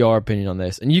wanted to get your opinion on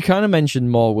this, and you kind of mentioned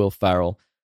more Will Ferrell.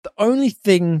 The only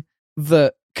thing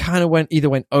that kind of either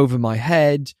went over my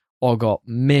head or got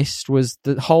missed was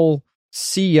the whole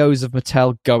CEOs of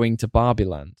Mattel going to Barbie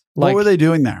Land. Like, what were they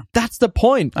doing there? That's the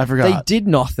point. I forgot. They did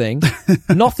nothing.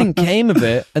 Nothing came of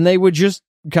it, and they were just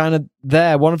kind of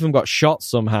there. One of them got shot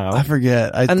somehow. I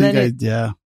forget.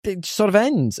 It sort of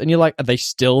ends, and you're like, are they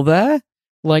still there?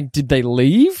 Like, did they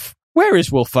leave? Where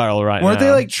is Will Ferrell right Weren't now?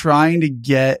 they like trying to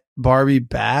get Barbie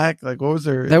back? Like, what was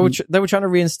their? They were trying to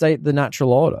reinstate the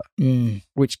natural order, Mm.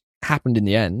 which happened in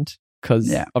the end because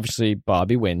Yeah. obviously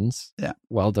Barbie wins. Yeah.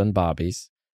 Well done, Barbies.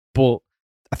 But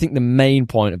I think the main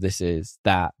point of this is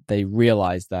that they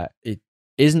realize that it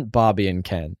isn't Barbie and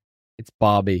Ken. It's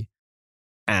Barbie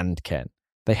and Ken.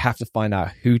 They have to find out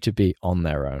who to be on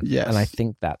their own. Yes. And I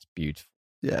think that's beautiful.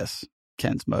 Yes.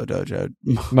 Ken's Mojo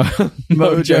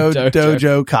Mojo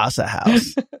Dojo Casa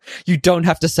House. You don't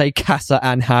have to say casa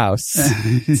and house.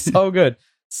 So good.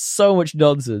 So much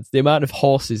nonsense. The amount of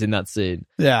horses in that scene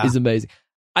Yeah. is amazing.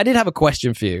 I did have a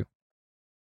question for you.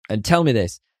 And tell me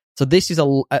this. So this is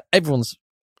everyone's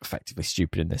effectively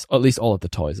stupid in this, or at least all of the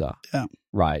toys are. Yeah.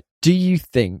 Right. Do you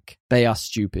think they are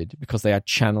stupid because they are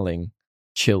channeling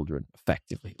children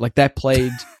effectively? Like they're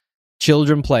played,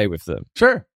 children play with them.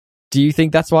 Sure. Do you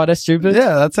think that's why they're stupid?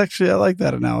 Yeah, that's actually, I like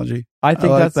that analogy. I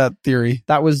think like that's that theory.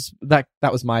 That was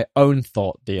my own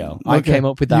thought, DL. I Okay. came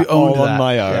up with that You owned all that. on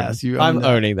my own. Yes, you owned I'm that.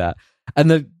 owning that.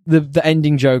 And the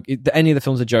ending joke, the ending of the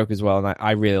film's a joke as well, and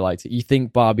I really liked it. You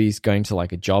think Barbie's going to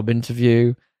like a job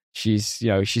interview. She's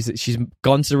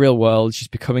gone to the real world. She's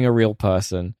becoming a real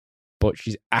person, but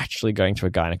she's actually going to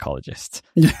a gynecologist.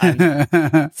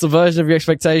 Subversion of your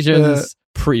expectations,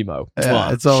 primo. Yeah,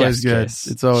 Mwah. it's always Chef's good. kiss.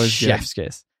 It's always good. Chef's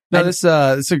kiss. No, And this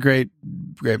is a great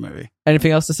movie.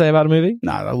 anything else to say about a movie?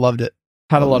 No, I loved it.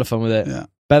 Had a lot of fun with it. Yeah.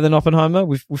 Better than Oppenheimer.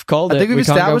 We've called it. I think we've We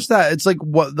can't go- established that. It's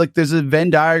like there's a Venn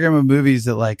diagram of movies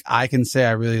that like I can say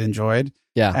I really enjoyed.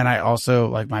 Yeah. And I also,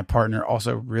 like, my partner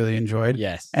also really enjoyed.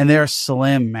 Yes. And they're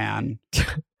slim, man.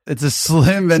 It's a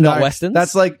slim Venn Not diagram. Westerns?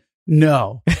 That's like,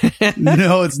 no,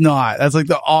 it's not. That's like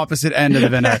the opposite end of the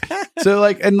Venn diagram. So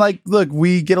like, and like, look,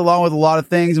 we get along with a lot of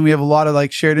things and we have a lot of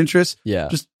like shared interests. Yeah.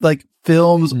 Just like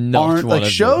films Not aren't one like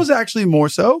of shows actually more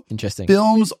so. Interesting.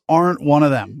 Films aren't one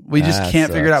of them. We just That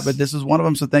can't figure it out. sucks. But this is one of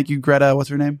them. So thank you, Greta. What's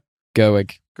her name?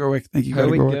 Gerwig. Gerwig. Thank you, Greta.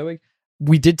 Gerwig. Gerwig.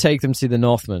 We did take them to see The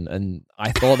Northman, and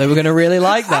I thought they were going to really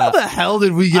like How that. the hell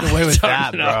did we get away with don't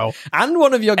that, know. bro? And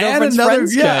one of your And girlfriend's another,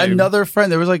 friends yeah, came. another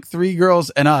friend. There was like 3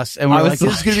 girls and us, and we I were was like,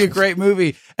 "This is going to be a great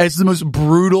movie." And it's the most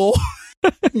brutal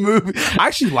movie. I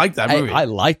actually like that movie. I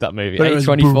like that movie. But it was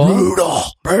 824.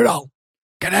 Brutal.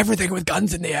 Get everything with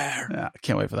guns in the air. Yeah, I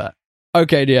can't wait for that.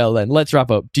 Okay, DL, then let's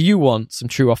wrap up. Do you want some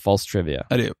true or false trivia?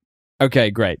 I do.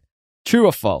 Okay, great. True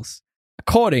or false?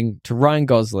 According to Ryan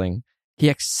Gosling, he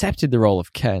accepted the role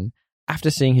of Ken after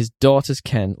seeing his daughter's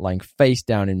Ken lying face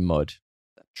down in mud. Is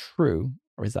that true,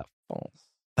 or is that false?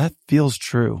 That feels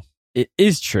true. It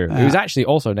is true. Yeah. It was actually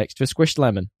also next to a squished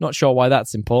lemon. Not sure why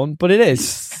that's important, but it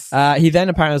is. He then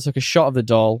apparently took a shot of the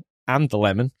doll and the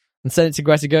lemon and sent it to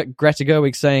Greta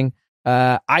Gerwig saying,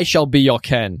 I shall be your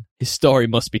Ken. His story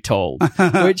must be told.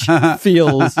 Which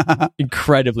feels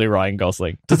incredibly Ryan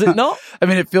Gosling. Does it not? I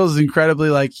mean, it feels incredibly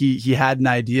like he had an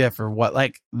idea for what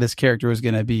like this character was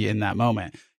going to be in that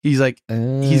moment. He's like,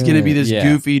 he's going to be this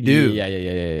goofy dude.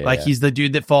 Yeah. Like he's the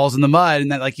dude that falls in the mud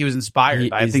and that like he was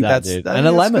inspired. I He's think that that's dude. I And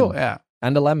think a that's lemon. cool. Yeah.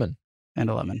 And a lemon And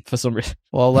a lemon. for some reason.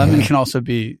 Well, a lemon can also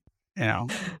be, you know,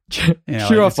 True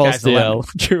like, or this false, guy's a lemon.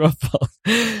 DL? True or false?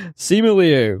 Simu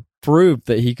Liu proved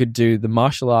that he could do the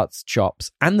martial arts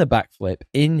chops and the backflip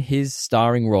in his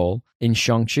starring role in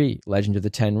Shang-Chi, Legend of the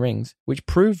Ten Rings, which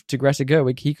proved to Greta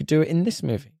Gerwig he could do it in this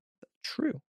movie.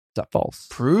 True. Is that false?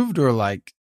 Proved or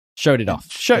like, Showed it off.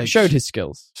 Like, Showed his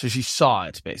skills. so she saw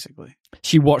it basically.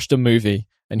 She watched a movie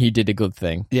and he did a good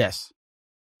thing. Yes.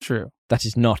 True. That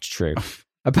is not true.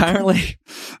 Apparently,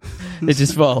 it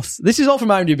is false. This is all from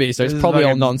IMDb, so it's This is probably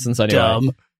all fucking nonsense anyway.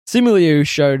 dumb. Simu Liu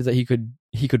showed that he could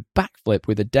backflip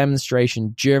with a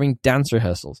demonstration during dance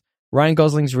rehearsals. Ryan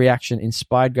Gosling's reaction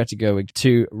inspired Greta Gerwig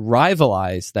to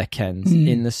rivalize their Kens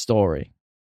in the story,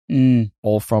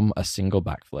 all from a single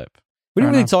backflip. We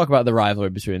didn't really talk about the rivalry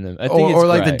between them. I think it's or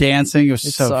like the great. dancing. It was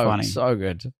It's so funny. so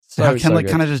good. How Ken like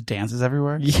good. kind of just dances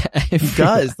everywhere. Yeah, He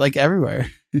does like everywhere.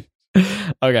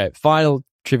 Okay, final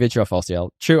trivia: true or false? DL.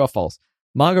 True or false?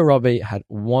 Margot Robbie had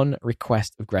one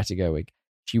request of Greta Gerwig.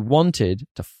 She wanted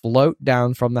to float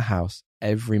down from the house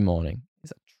every morning. Is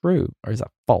that true or is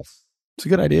that false? It's a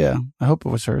good idea. I hope it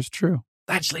was hers. True.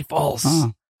 Actually, false.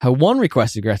 Oh. Her one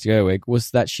request of Greta Gerwig was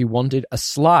that she wanted a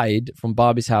slide from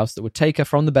Barbie's house that would take her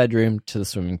from the bedroom to the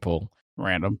swimming pool.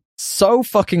 Random. So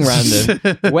fucking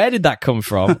random. Where did that come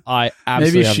from? I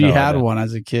absolutely Maybe have she no had idea. one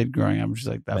as a kid growing up. She's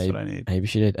like, that's maybe, what I need. Maybe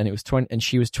she did, and it was 20, and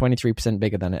she was 23%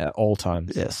 bigger than it at all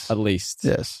times. Yes. At least.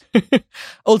 Yes.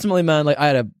 Ultimately, man, like I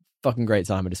had a fucking great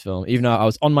time with this film. Even though I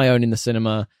was on my own in the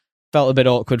cinema, felt a bit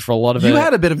awkward for a lot of it. You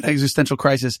had a bit of an existential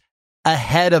crisis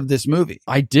ahead of this movie.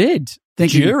 I did.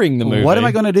 Thinking, during the movie. what am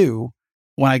I going to do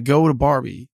when I go to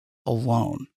Barbie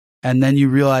alone? And then you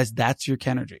realize that's your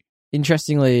Kenergy.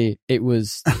 Interestingly, it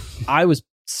was, I was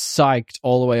psyched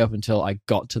all the way up until I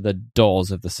got to the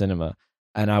doors of the cinema,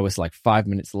 and I was like 5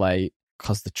 minutes late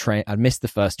because the train, I missed the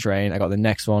first train. I got the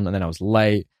next one, and then I was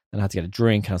late, and I had to get a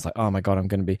drink, and I was like, oh my God, I'm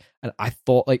going to be, and I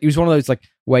thought, like, it was one of those, like,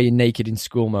 where you're naked in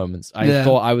school moments. I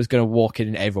thought I was going to walk in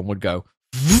and everyone would go,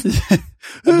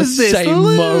 at the same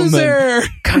moment,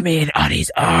 come in on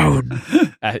his own.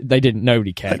 They didn't,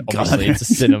 nobody cared, obviously. It's a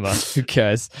cinema, who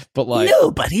cares? But like,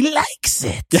 nobody likes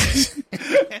it.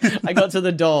 I got to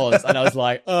the doors and I was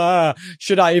like,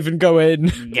 should I even go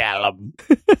in? Gallum.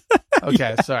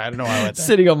 Okay, sorry, I don't know why I went there.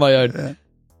 Sitting on my own. Yeah. Do you want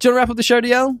to wrap up the show,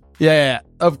 DL? Yeah,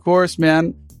 of course,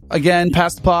 man. Again,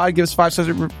 pass the pod, give us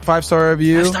 5-star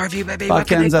review. 5-star review, baby. 5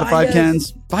 Kens out of 5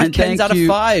 Kens. 5 Kens out of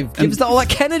 5. Give us all that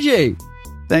Kenergy.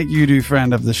 Thank you to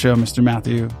friend of the show, Mr.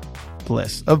 Matthew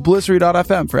Bliss of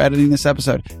Blissery.fm for editing this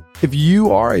episode. If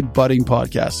you are a budding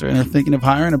podcaster and are thinking of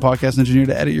hiring a podcast engineer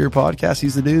to edit your podcast,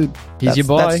 he's the dude. He's your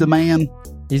boy. That's the man.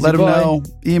 He's Let him your boy. know.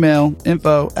 Email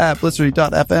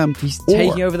info@blissery.fm. He's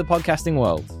taking over the podcasting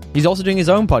world. He's also doing his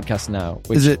own podcast now.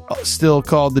 Which, Is it still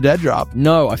called The Dead Drop?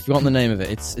 No, I've forgotten the name of it.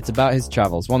 It's about his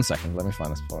travels. 1 second, let me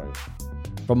find this for you.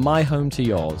 From My Home to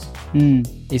Yours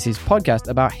is his podcast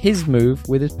about his move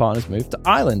with his partner's move to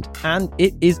Ireland. And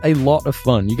it is a lot of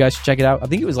fun. You guys should check it out. I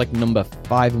think it was like number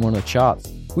 5 in one of the charts.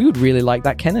 We would really like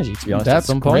that Kenergy, to be honest, That's at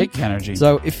some point. great Kenergy.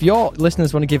 So if your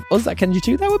listeners want to give us that Kenergy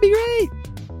too, that would be great.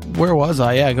 Where was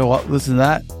I? Yeah, go listen to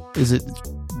that. Is it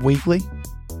weekly?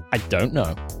 I don't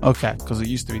know. Okay, because it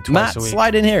used to be twice Matt, a week.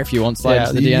 slide in here if you want. Slide Yeah,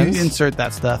 to the you DMs. insert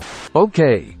that stuff.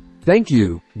 Okay. Thank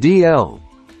you, DL.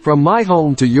 From My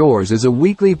Home to Yours is a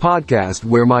weekly podcast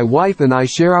where my wife and I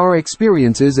share our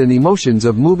experiences and emotions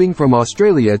of moving from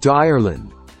Australia to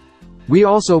Ireland. We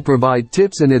also provide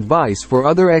tips and advice for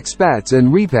other expats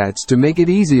and repats to make it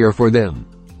easier for them.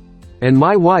 And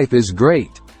my wife is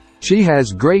great. She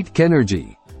has great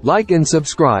Kenergy. Like and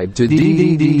subscribe to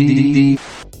DDDDD.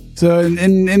 So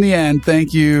in the end,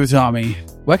 thank you, Tommy.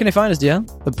 Where can they find us, DL?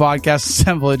 The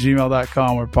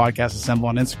podcastassemble@gmail.com or podcast assemble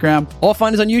on Instagram. Or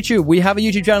find us on YouTube. We have a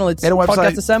YouTube channel. It's And a website.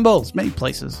 Podcast Assemble. There's many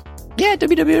places. Yeah,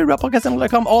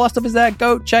 www.podcastassemble.com. All our stuff is there.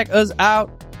 Go check us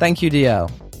out. Thank you, DL.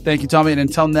 Thank you, Tommy. And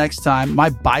until next time, my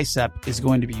bicep is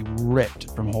going to be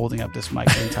ripped from holding up this mic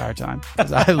the entire time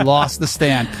because I lost the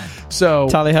stand. So,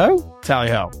 Tally ho. tally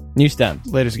ho. New stand.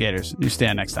 Later, skaters. New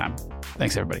stand next time.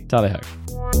 Thanks, everybody. Tally ho.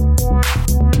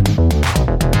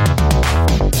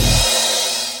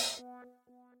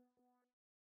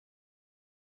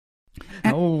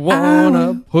 I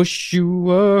wanna push you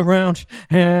around,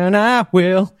 and I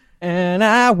will, and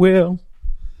I will.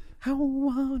 I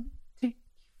wanna take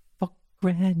you for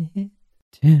granted.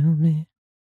 Tell me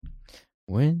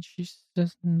when she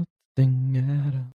says nothing at all.